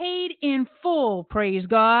was paid in full, praise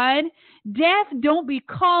God. Death don't be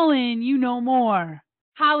calling you no more.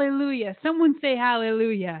 Hallelujah. Someone say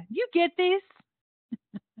hallelujah. You get this?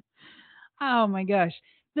 Oh my gosh.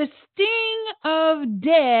 The sting of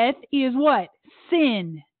death is what?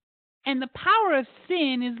 Sin. And the power of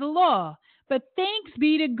sin is the law. But thanks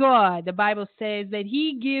be to God, the Bible says that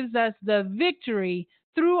He gives us the victory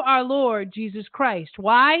through our Lord Jesus Christ.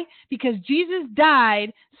 Why? Because Jesus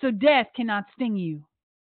died so death cannot sting you.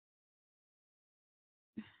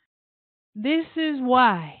 This is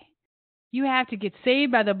why you have to get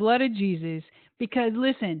saved by the blood of Jesus. Because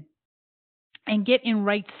listen, and get in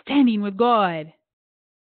right standing with God.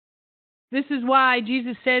 This is why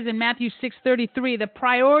Jesus says in Matthew 6:33, the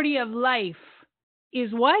priority of life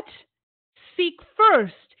is what? Seek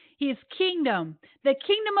first His kingdom, the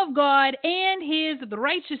kingdom of God and His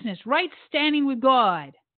righteousness, right standing with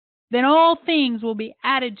God. Then all things will be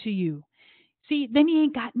added to you. See, then you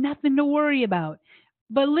ain't got nothing to worry about.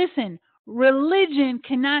 But listen, religion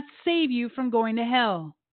cannot save you from going to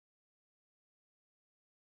hell.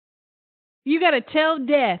 You got to tell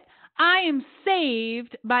death, I am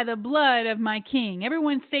saved by the blood of my King.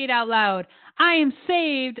 Everyone say it out loud. I am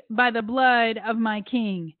saved by the blood of my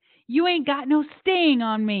King. You ain't got no sting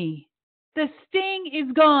on me. The sting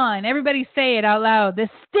is gone. Everybody say it out loud. The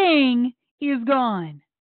sting is gone.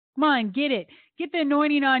 Come on, get it. Get the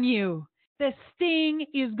anointing on you. The sting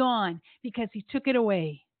is gone because He took it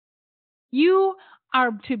away. You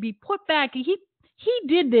are to be put back. He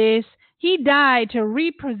did this. He died to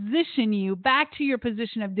reposition you back to your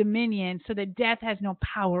position of dominion so that death has no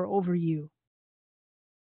power over you.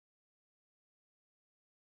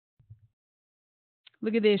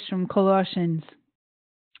 Look at this from Colossians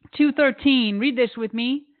 2:13. Read this with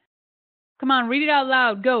me. Come on, read it out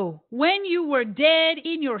loud. Go. When you were dead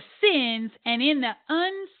in your sins and in the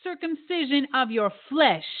uncircumcision of your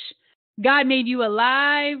flesh, God made you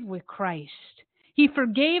alive with Christ. He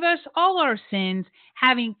forgave us all our sins,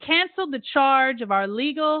 having canceled the charge of our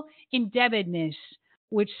legal indebtedness,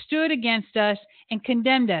 which stood against us and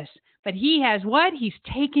condemned us. But He has what? He's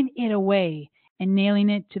taken it away and nailing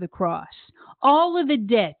it to the cross. All of the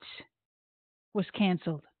debt was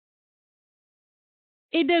canceled.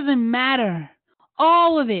 It doesn't matter.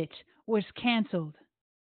 All of it was canceled.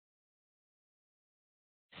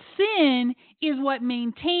 Sin is what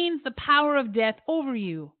maintains the power of death over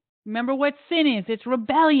you. Remember what sin is. It's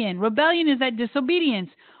rebellion. Rebellion is that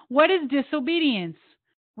disobedience. What is disobedience?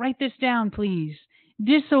 Write this down, please.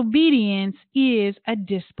 Disobedience is a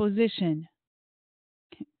disposition.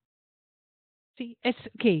 See,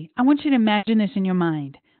 okay, I want you to imagine this in your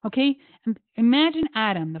mind. Okay? Imagine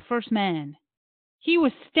Adam, the first man. He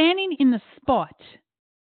was standing in the spot.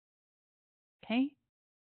 Okay?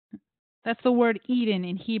 That's the word Eden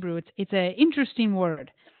in Hebrew. It's an interesting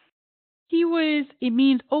word. It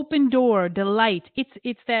means open door, delight.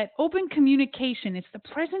 It's that open communication. It's the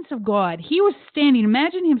presence of God. He was standing.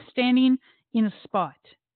 Imagine him standing in a spot.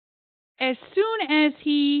 As soon as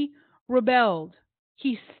he rebelled,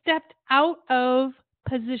 he stepped out of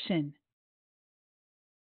position.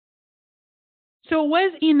 So it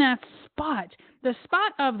was in that spot, the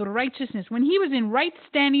spot of the righteousness, when he was in right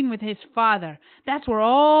standing with his Father. That's where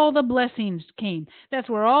all the blessings came. That's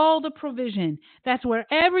where all the provision, that's where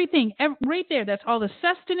everything, right there, that's all the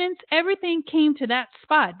sustenance, everything came to that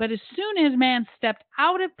spot. But as soon as man stepped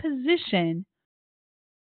out of position,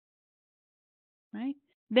 right,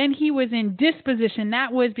 then he was in disposition.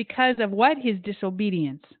 That was because of what? His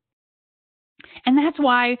disobedience. And that's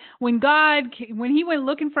why when he went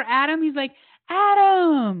looking for Adam, He's like,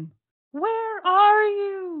 Adam, where are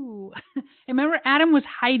you? Remember, Adam was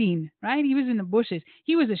hiding, right? He was in the bushes.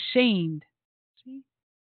 He was ashamed.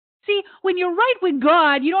 See, when you're right with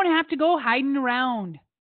God, you don't have to go hiding around.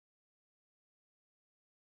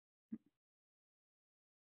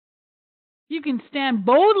 You can stand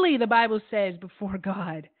boldly, the Bible says, before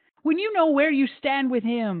God. When you know where you stand with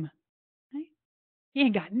Him, right? You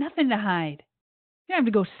ain't got nothing to hide. You don't have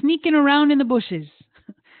to go sneaking around in the bushes.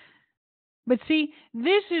 But see,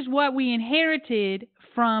 this is what we inherited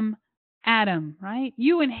from Adam, right?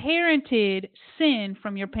 You inherited sin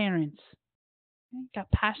from your parents. It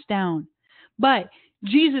got passed down. But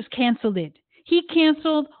Jesus canceled it. He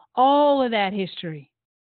canceled all of that history.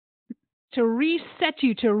 To reset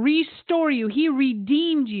you, to restore you, He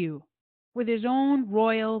redeemed you with His own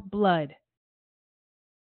royal blood.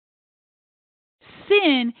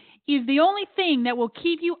 Sin is the only thing that will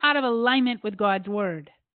keep you out of alignment with God's word.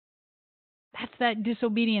 That's that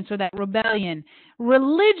disobedience or that rebellion.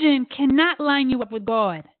 Religion cannot line you up with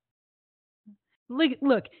God.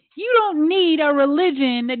 Look, you don't need a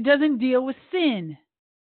religion that doesn't deal with sin.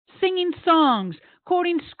 Singing songs,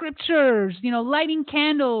 quoting scriptures, lighting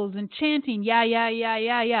candles and chanting, yeah, yeah, yeah,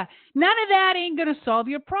 yeah, yeah. None of that ain't going to solve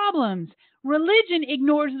your problems. Religion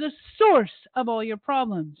ignores the source of all your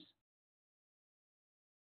problems.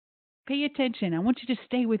 Pay attention. I want you to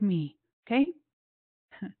stay with me, okay?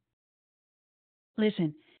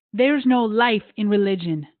 Listen, there's no life in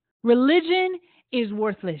religion. Religion is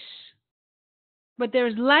worthless. But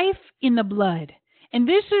there's life in the blood. And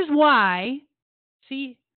this is why,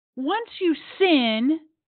 see, once you sin,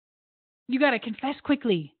 you got to confess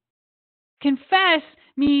quickly. Confess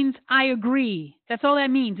means I agree. That's all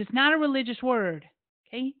that means. It's not a religious word,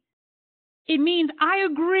 okay? It means I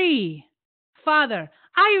agree. Father,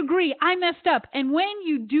 I agree. I messed up. And when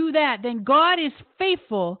you do that, then God is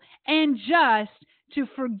faithful and just to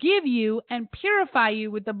forgive you and purify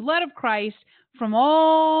you with the blood of Christ from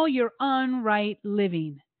all your unright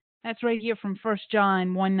living. That's right here from 1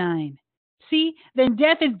 John 1:9. See, then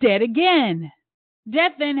death is dead again.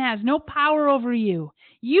 Death then has no power over you.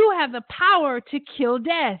 You have the power to kill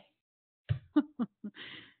death.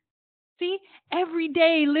 See, every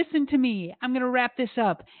day, listen to me. I'm going to wrap this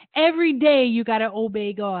up. Every day you got to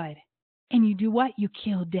obey God. And you do what? You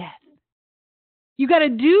kill death. You got to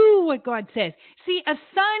do what God says. See, a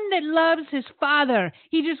son that loves his father,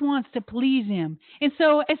 he just wants to please him. And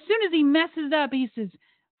so as soon as he messes up, he says,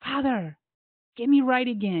 Father, get me right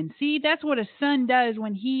again. See, that's what a son does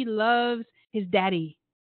when he loves his daddy.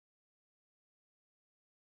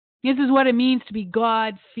 This is what it means to be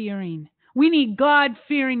God-fearing. We need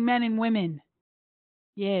God-fearing men and women.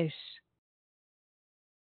 Yes.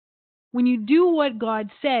 When you do what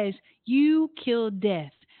God says, you kill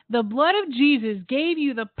death. The blood of Jesus gave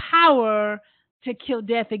you the power to kill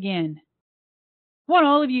death again. I want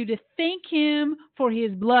all of you to thank him for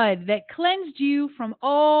his blood that cleansed you from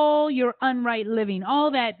all your unright living,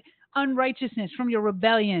 all that unrighteousness from your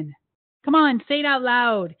rebellion. Come on, say it out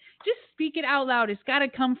loud. Just speak it out loud. It's got to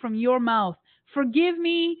come from your mouth. Forgive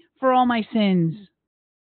me for all my sins.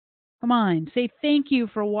 Come on, say thank you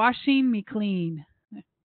for washing me clean.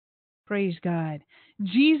 Praise God.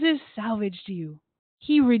 Jesus salvaged you.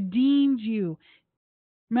 He redeemed you.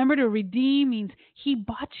 Remember, to redeem means he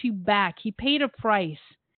bought you back. He paid a price.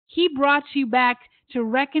 He brought you back to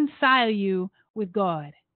reconcile you with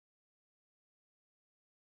God.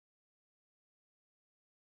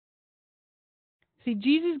 See,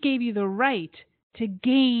 Jesus gave you the right to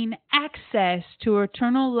gain access to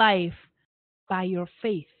eternal life by your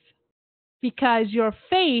faith, because your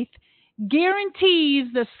faith guarantees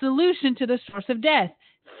the solution to the source of death.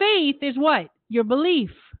 Faith is what? Your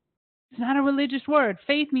belief. It's not a religious word.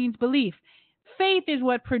 Faith means belief. Faith is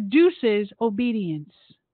what produces obedience.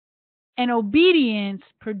 And obedience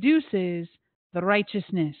produces the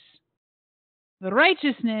righteousness. The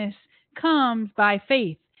righteousness comes by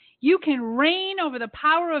faith. You can reign over the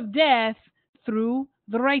power of death through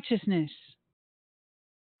the righteousness.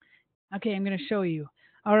 Okay, I'm going to show you.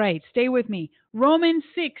 All right, stay with me. Romans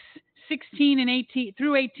 6:16 and 18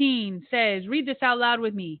 through 18 says, read this out loud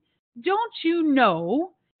with me. Don't you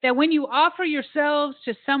know that when you offer yourselves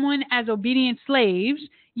to someone as obedient slaves,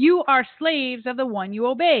 you are slaves of the one you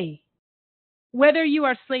obey? Whether you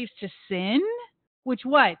are slaves to sin, which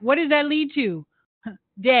what? What does that lead to?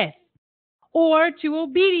 Death. Or to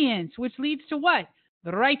obedience, which leads to what?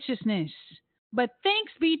 The righteousness. But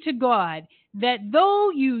thanks be to God that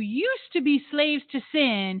though you used to be slaves to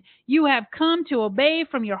sin, you have come to obey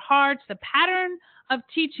from your hearts the pattern of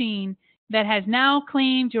teaching that has now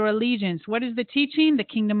claimed your allegiance. What is the teaching? The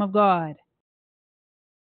kingdom of God.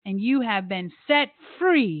 And you have been set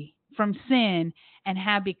free from sin and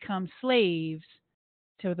have become slaves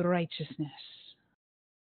to the righteousness.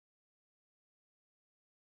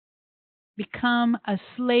 Become a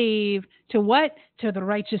slave to what? To the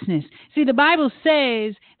righteousness. See, the Bible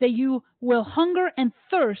says that you will hunger and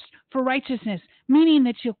thirst for righteousness, meaning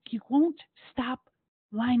that you won't stop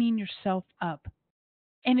lining yourself up.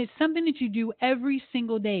 And it's something that you do every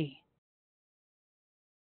single day.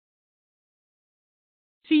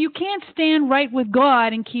 See, you can't stand right with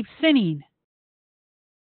God and keep sinning.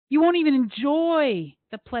 You won't even enjoy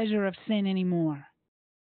the pleasure of sin anymore.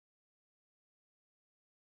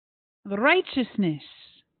 The righteousness.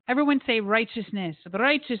 Everyone say righteousness. The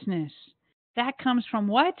righteousness. That comes from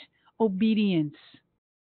what? Obedience.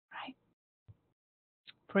 Right?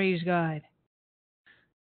 Praise God.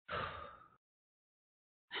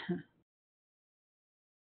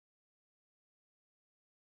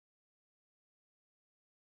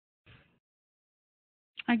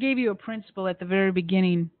 I gave you a principle at the very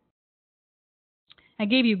beginning. I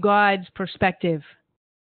gave you God's perspective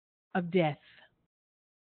of death.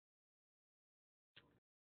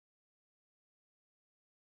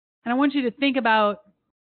 And I want you to think about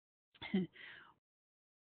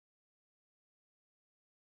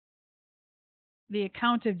the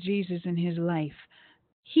account of Jesus in his life.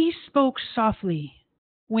 He spoke softly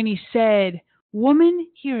when he said, "Woman,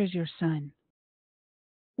 here is your son."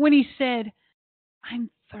 When he said, "I'm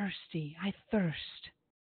thirsty, I thirst,"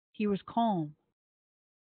 he was calm.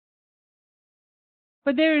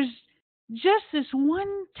 But there's just this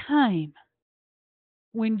one time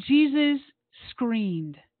when Jesus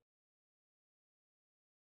screamed.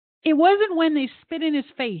 It wasn't when they spit in his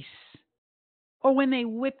face, or when they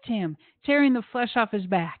whipped him, tearing the flesh off his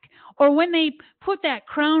back, or when they put that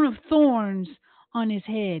crown of thorns on his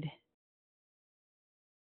head.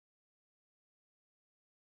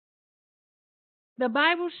 The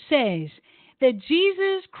Bible says that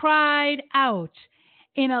Jesus cried out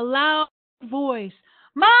in a loud voice,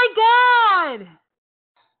 "My God!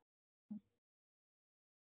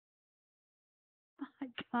 My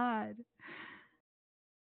God."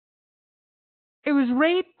 It was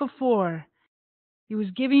right before he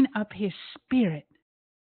was giving up his spirit,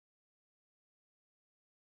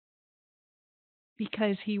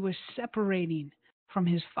 because he was separating from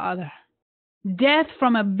his Father. Death,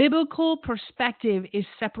 from a biblical perspective, is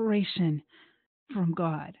separation from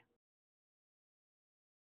God.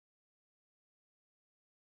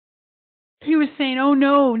 He was saying, "Oh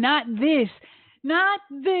no, not this, not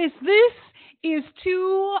this. This is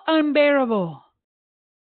too unbearable."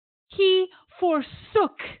 He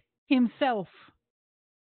forsook himself.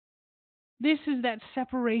 This is that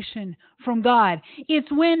separation from God.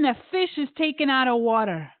 It's when the fish is taken out of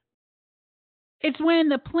water. It's when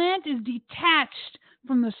the plant is detached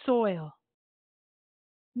from the soil.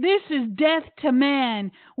 This is death to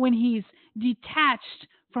man when he's detached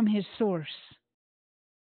from his source.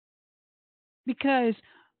 Because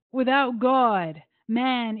without God,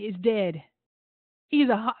 man is dead. He's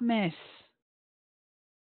a hot mess.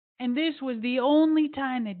 And this was the only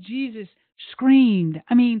time that Jesus screamed.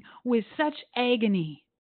 With such agony.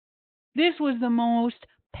 This was the most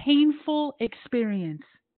painful experience.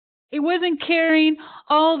 It wasn't carrying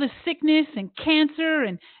all the sickness and cancer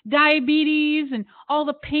and diabetes and all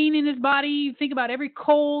the pain in his body. You think about every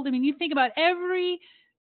cold. You think about every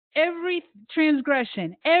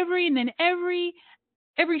transgression, every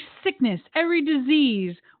sickness, every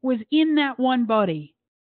disease was in that one body.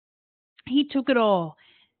 He took it all.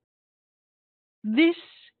 This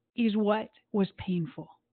is what was painful.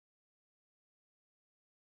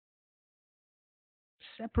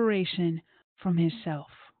 Separation from himself.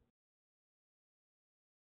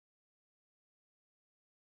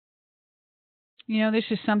 This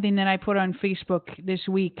is something that I put on Facebook this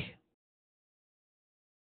week.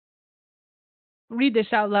 Read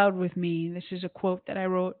this out loud with me. This is a quote that I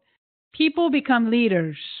wrote. People become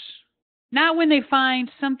leaders, not when they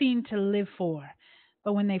find something to live for,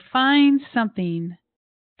 but when they find something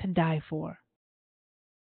to die for.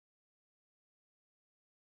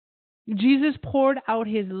 Jesus poured out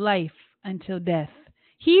his life until death.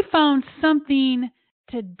 He found something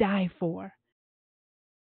to die for.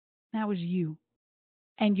 That was you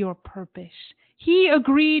and your purpose. He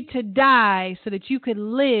agreed to die so that you could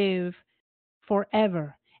live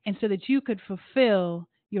forever and so that you could fulfill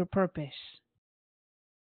your purpose.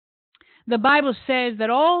 The Bible says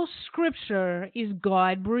that all scripture is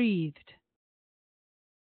God-breathed.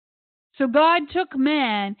 So God took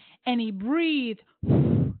man and he breathed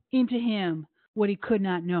into him what he could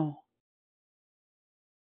not know.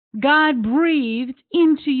 God breathed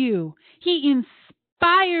into you. He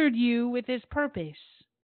inspired you with his purpose.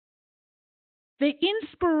 The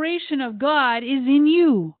inspiration of God is in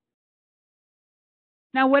you.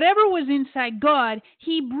 Now, whatever was inside God,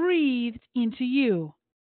 he breathed into you.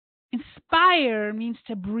 Inspire means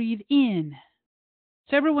to breathe in.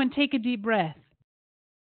 So everyone take a deep breath.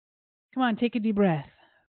 Come on, take a deep breath.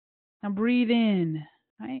 Now breathe in.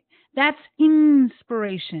 Right? That's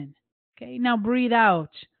inspiration. Okay, now breathe out.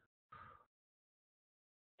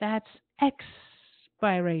 That's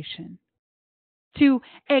expiration. To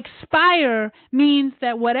expire means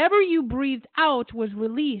that whatever you breathed out was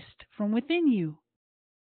released from within you.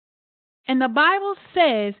 And the Bible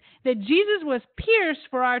says that Jesus was pierced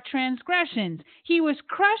for our transgressions. He was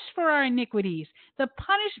crushed for our iniquities. The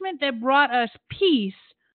punishment that brought us peace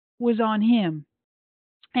was on him.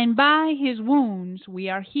 And by his wounds we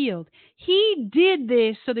are healed. He did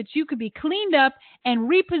this so that you could be cleaned up and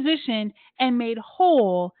repositioned and made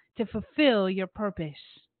whole to fulfill your purpose.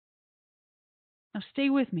 Now stay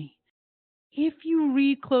with me. If you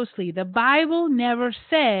read closely, the Bible never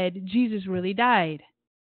said Jesus really died.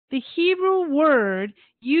 The Hebrew word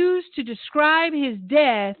used to describe his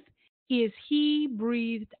death is he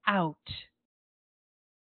breathed out.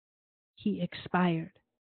 He expired.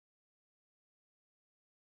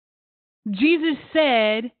 Jesus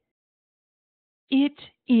said, "It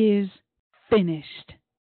is finished."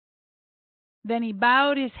 Then he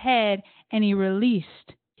bowed his head and he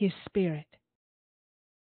released his spirit.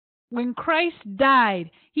 When Christ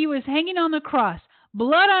died, he was hanging on the cross,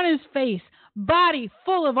 blood on his face, body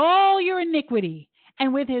full of all your iniquity.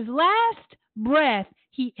 And with his last breath,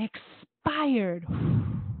 he expired,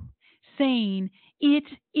 saying, "It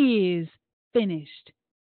is finished."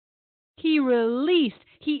 He released,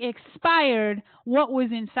 he expired what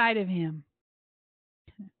was inside of him.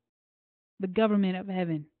 The government of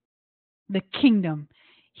heaven, the kingdom.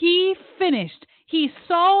 He finished. He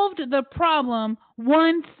solved the problem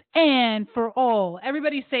once and for all.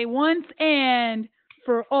 Everybody say once and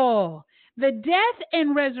for all. The death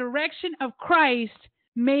and resurrection of Christ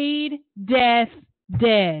made death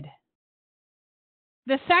dead.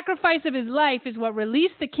 The sacrifice of his life is what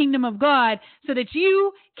released the kingdom of God so that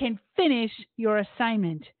you can finish your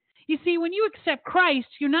assignment. You see, when you accept Christ,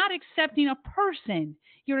 you're not accepting a person.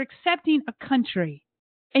 You're accepting a country.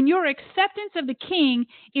 And your acceptance of the King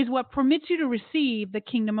is what permits you to receive the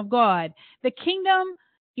kingdom of God. The kingdom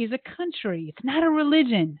is a country. It's not a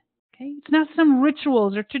religion. Okay? It's not some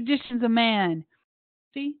rituals or traditions of man.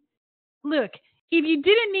 See? Look, if you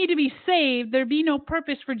didn't need to be saved, there'd be no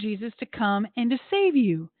purpose for Jesus to come and to save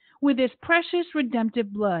you with his precious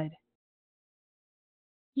redemptive blood.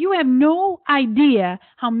 You have no idea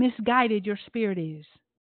how misguided your spirit is.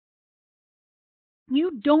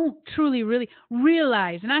 You don't truly really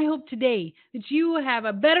realize, and I hope today that you have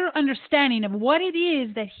a better understanding of what it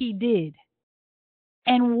is that he did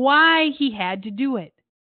and why he had to do it.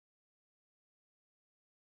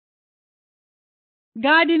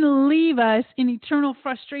 God didn't leave us in eternal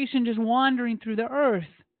frustration just wandering through the earth.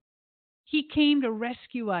 He came to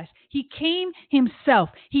rescue us. He came himself.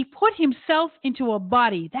 He put himself into a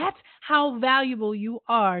body. That's how valuable you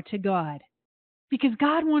are to God. Because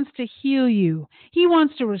God wants to heal you. He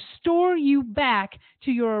wants to restore you back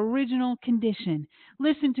to your original condition.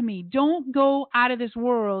 Listen to me. Don't go out of this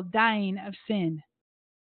world dying of sin,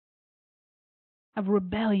 of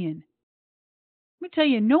rebellion. Let me tell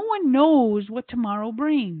you, no one knows what tomorrow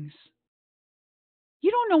brings.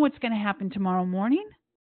 You don't know what's going to happen tomorrow morning.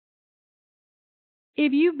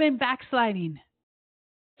 If you've been backsliding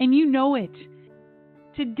and you know it,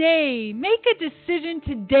 today, make a decision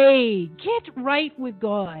today. Get right with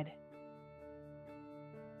God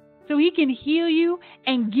so he can heal you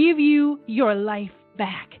and give you your life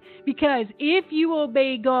back. Because if you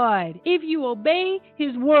obey God, if you obey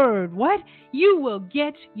his word, what? You will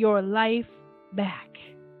get your life back.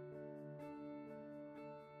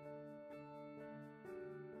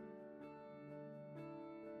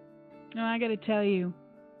 Now, I got to tell you,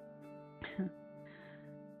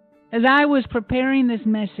 as I was preparing this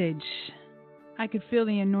message, I could feel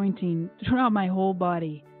the anointing throughout my whole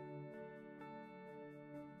body.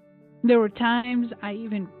 There were times I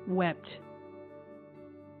even wept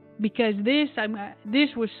because this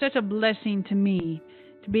was such a blessing to me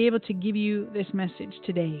to be able to give you this message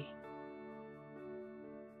today.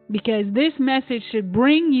 Because this message should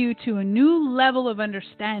bring you to a new level of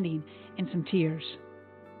understanding and some tears.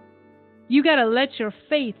 You got to let your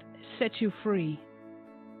faith set you free.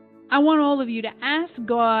 I want all of you to ask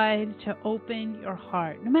God to open your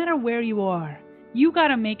heart. No matter where you are, you got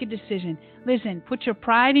to make a decision. Listen, put your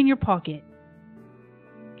pride in your pocket.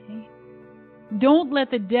 Okay? Don't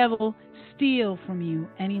let the devil steal from you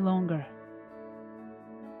any longer.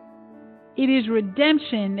 It is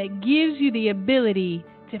redemption that gives you the ability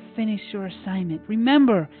to finish your assignment.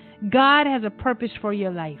 Remember, God has a purpose for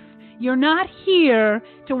your life. You're not here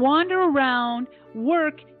to wander around,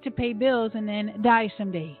 work to pay bills, and then die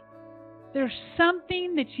someday. There's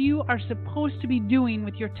something that you are supposed to be doing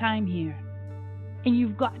with your time here. And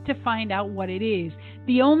you've got to find out what it is.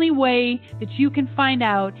 The only way that you can find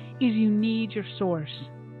out is you need your source.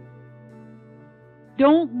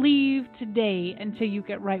 Don't leave today until you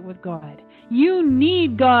get right with God. You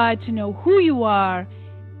need God to know who you are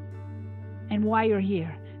and why you're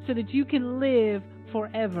here, so that you can live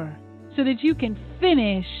forever, so that you can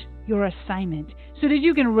finish your assignment, so that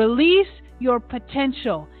you can release your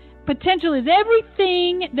potential. Potential is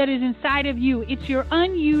everything that is inside of you. It's your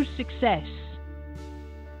unused success.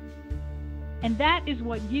 And that is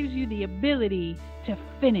what gives you the ability to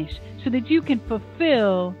finish, so that you can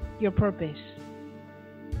fulfill your purpose.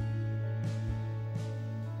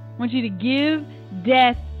 want you to give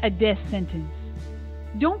death a death sentence.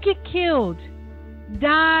 Don't get killed.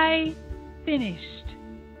 Die finished.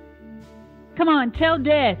 Come on, tell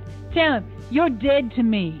death. Tell him, you're dead to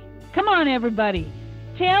me. Come on, everybody.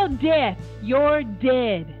 Tell death, you're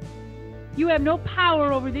dead. You have no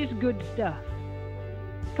power over this good stuff.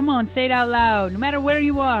 Come on, say it out loud, no matter where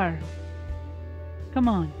you are. Come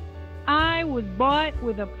on. I was bought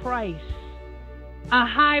with a price. A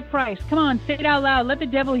high price. Come on, say it out loud. Let the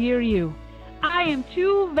devil hear you. I am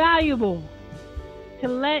too valuable to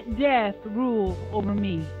let death rule over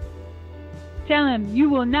me. Tell him, you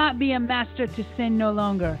will not be a master to sin no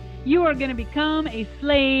longer. You are going to become a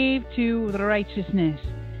slave to the righteousness.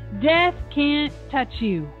 Death can't touch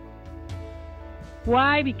you.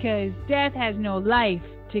 Why? Because death has no life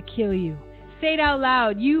to kill you. Say it out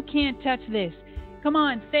loud. You can't touch this. Come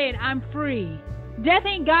on, say it. I'm free. Death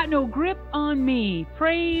ain't got no grip on me.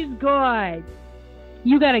 Praise God.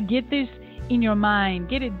 You got to get this in your mind.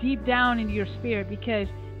 Get it deep down into your spirit, because,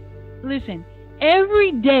 listen,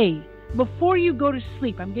 every day before you go to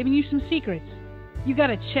sleep, I'm giving you some secrets. You got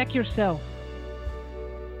to check yourself.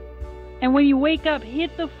 And when you wake up,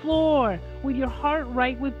 hit the floor with your heart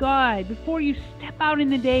right with God before you step out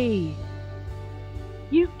in the day.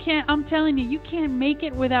 You can't, I'm telling you, you can't make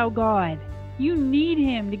it without God. You need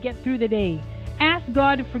Him to get through the day. Ask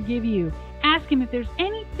God to forgive you. Ask Him if there's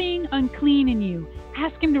anything unclean in you.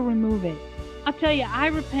 Ask Him to remove it. I'll tell you, I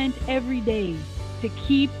repent every day to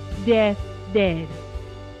keep death dead.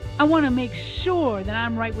 I want to make sure that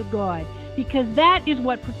I'm right with God, because that is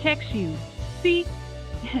what protects you. See,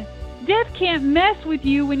 death can't mess with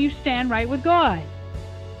you when you stand right with God.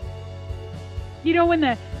 You know,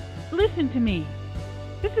 listen to me.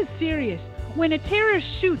 This is serious. When a terrorist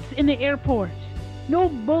shoots in the airport, no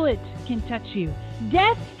bullet can touch you.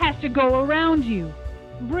 Death has to go around you.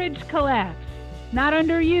 Bridge collapse. Not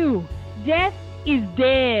under you. Death is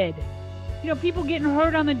dead. You know, people getting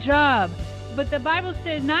hurt on the job. But the Bible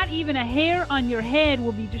says not even a hair on your head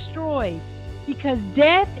will be destroyed, because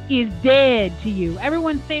death is dead to you.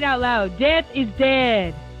 Everyone say it out loud. Death is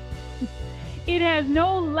dead. It has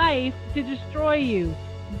no life to destroy you.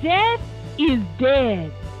 Death is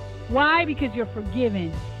dead. Why? Because you're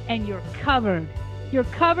forgiven and you're covered. You're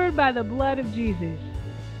covered by the blood of Jesus.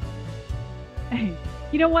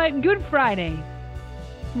 You know what? Good Friday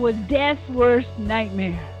was death's worst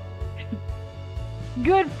nightmare.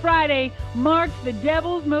 Good Friday marks the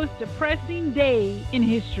devil's most depressing day in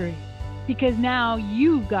history, because now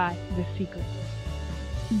you've got the secret.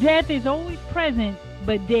 Death is always present,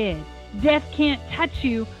 but dead. Death can't touch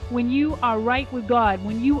you when you are right with God,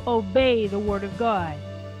 when you obey the Word of God.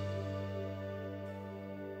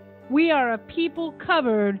 We are a people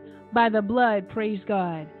covered by the blood, praise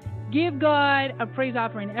God. Give God a praise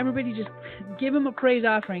offering. Everybody just give Him a praise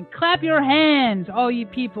offering. Clap your hands, all you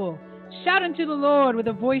people. Shout unto the Lord with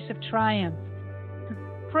a voice of triumph.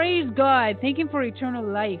 Praise God. Thank Him for eternal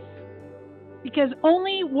life. Because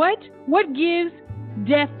only what gives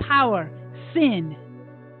death power? Sin.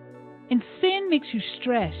 And sin makes you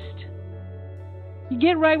stressed. You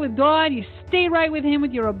get right with God, you stay right with Him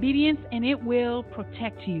with your obedience, and it will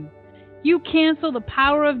protect you. You cancel the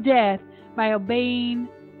power of death by obeying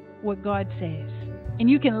what God says. And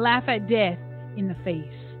you can laugh at death in the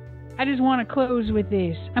face. I just want to close with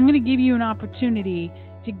this. I'm going to give you an opportunity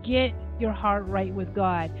to get your heart right with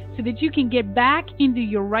God so that you can get back into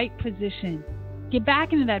your right position. Get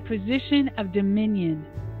back into that position of dominion,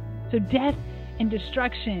 so death and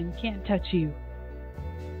destruction can't touch you.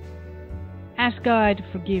 Ask God to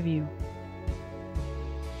forgive you.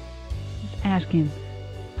 Just ask Him,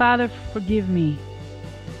 Father, forgive me.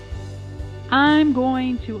 I'm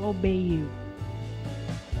going to obey you.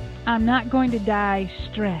 I'm not going to die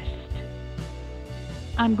stressed.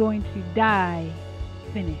 I'm going to die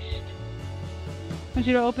finished. I want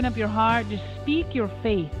you to open up your heart. Just speak your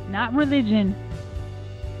faith, not religion,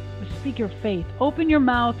 but speak your faith. Open your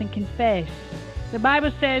mouth and confess. The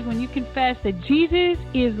Bible says when you confess that Jesus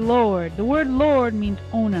is Lord, the word Lord means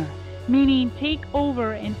owner, meaning take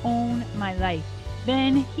over and own my life.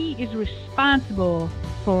 Then He is responsible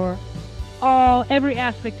for every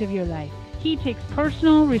aspect of your life. He takes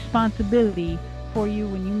personal responsibility for you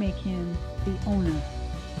when you make Him the owner.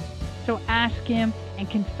 So ask Him and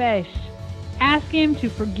confess. Ask Him to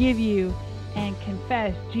forgive you and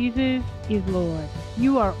confess Jesus is Lord.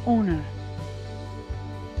 You are owner.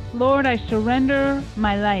 Lord, I surrender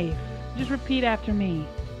my life. Just repeat after me.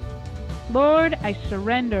 Lord, I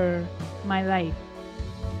surrender my life.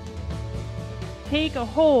 Take a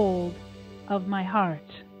hold of my heart.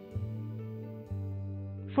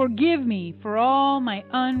 Forgive me for all my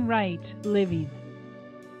unright living.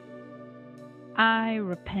 I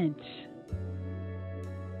repent.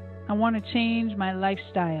 I want to change my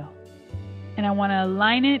lifestyle, and I want to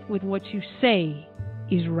align it with what you say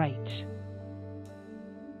is right.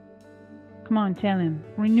 Come on, tell him.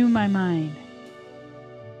 Renew my mind.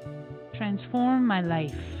 Transform my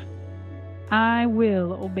life. I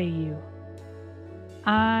will obey you.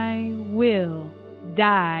 I will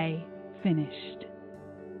die finished.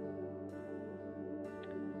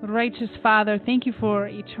 Righteous Father, thank you for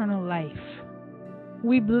eternal life.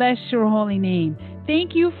 We bless your holy name.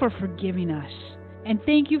 Thank you for forgiving us. And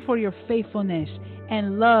thank you for your faithfulness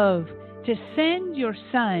and love to send your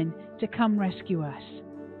Son to come rescue us.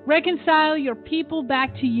 Reconcile your people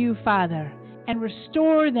back to you, Father, and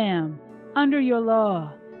restore them under your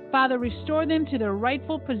law. Father, restore them to their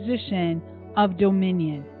rightful position of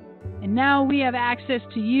dominion. And now we have access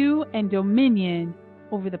to you and dominion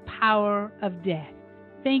over the power of death.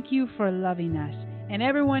 Thank you for loving us. And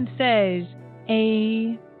everyone says,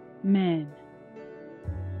 Amen.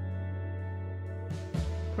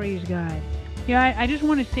 Praise God. I just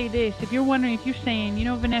want to say this. If you're wondering, if you're saying,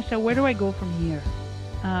 Vanessa, where do I go from here?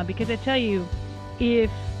 Because I tell you, if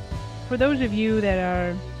for those of you that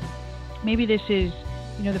are, maybe this is,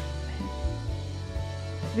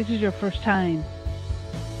 this is your first time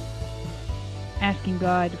asking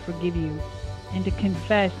God to forgive you and to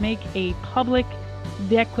confess, make a public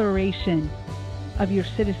declaration of your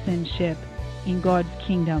citizenship in God's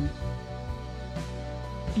kingdom.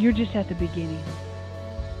 You're just at the beginning.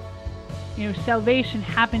 Salvation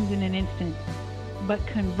happens in an instant, but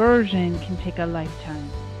conversion can take a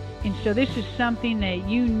lifetime. And so this is something that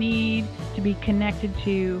you need to be connected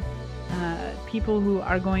to people who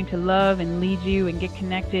are going to love and lead you and get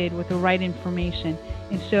connected with the right information.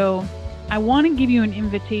 And so I want to give you an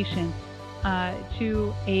invitation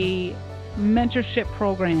to a mentorship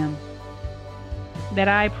program that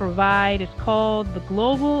I provide. It's called the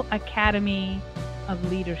Global Academy of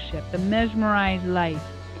Leadership, the Mesmerized Life.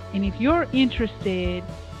 And if you're interested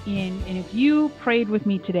in, and if you prayed with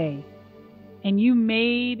me today and you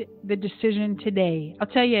made the decision today, I'll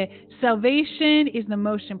tell you, salvation is the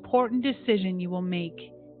most important decision you will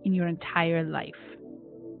make in your entire life.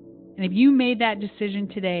 And if you made that decision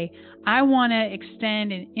today, I want to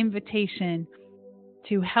extend an invitation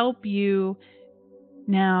to help you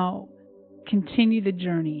now continue the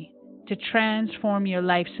journey to transform your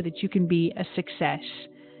life so that you can be a success.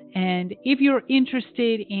 And if you're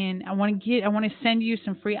interested in, I want to send you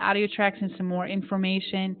some free audio tracks and some more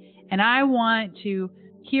information. And I want to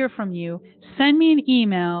hear from you. Send me an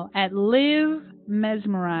email at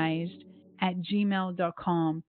livemesmerized@gmail.com.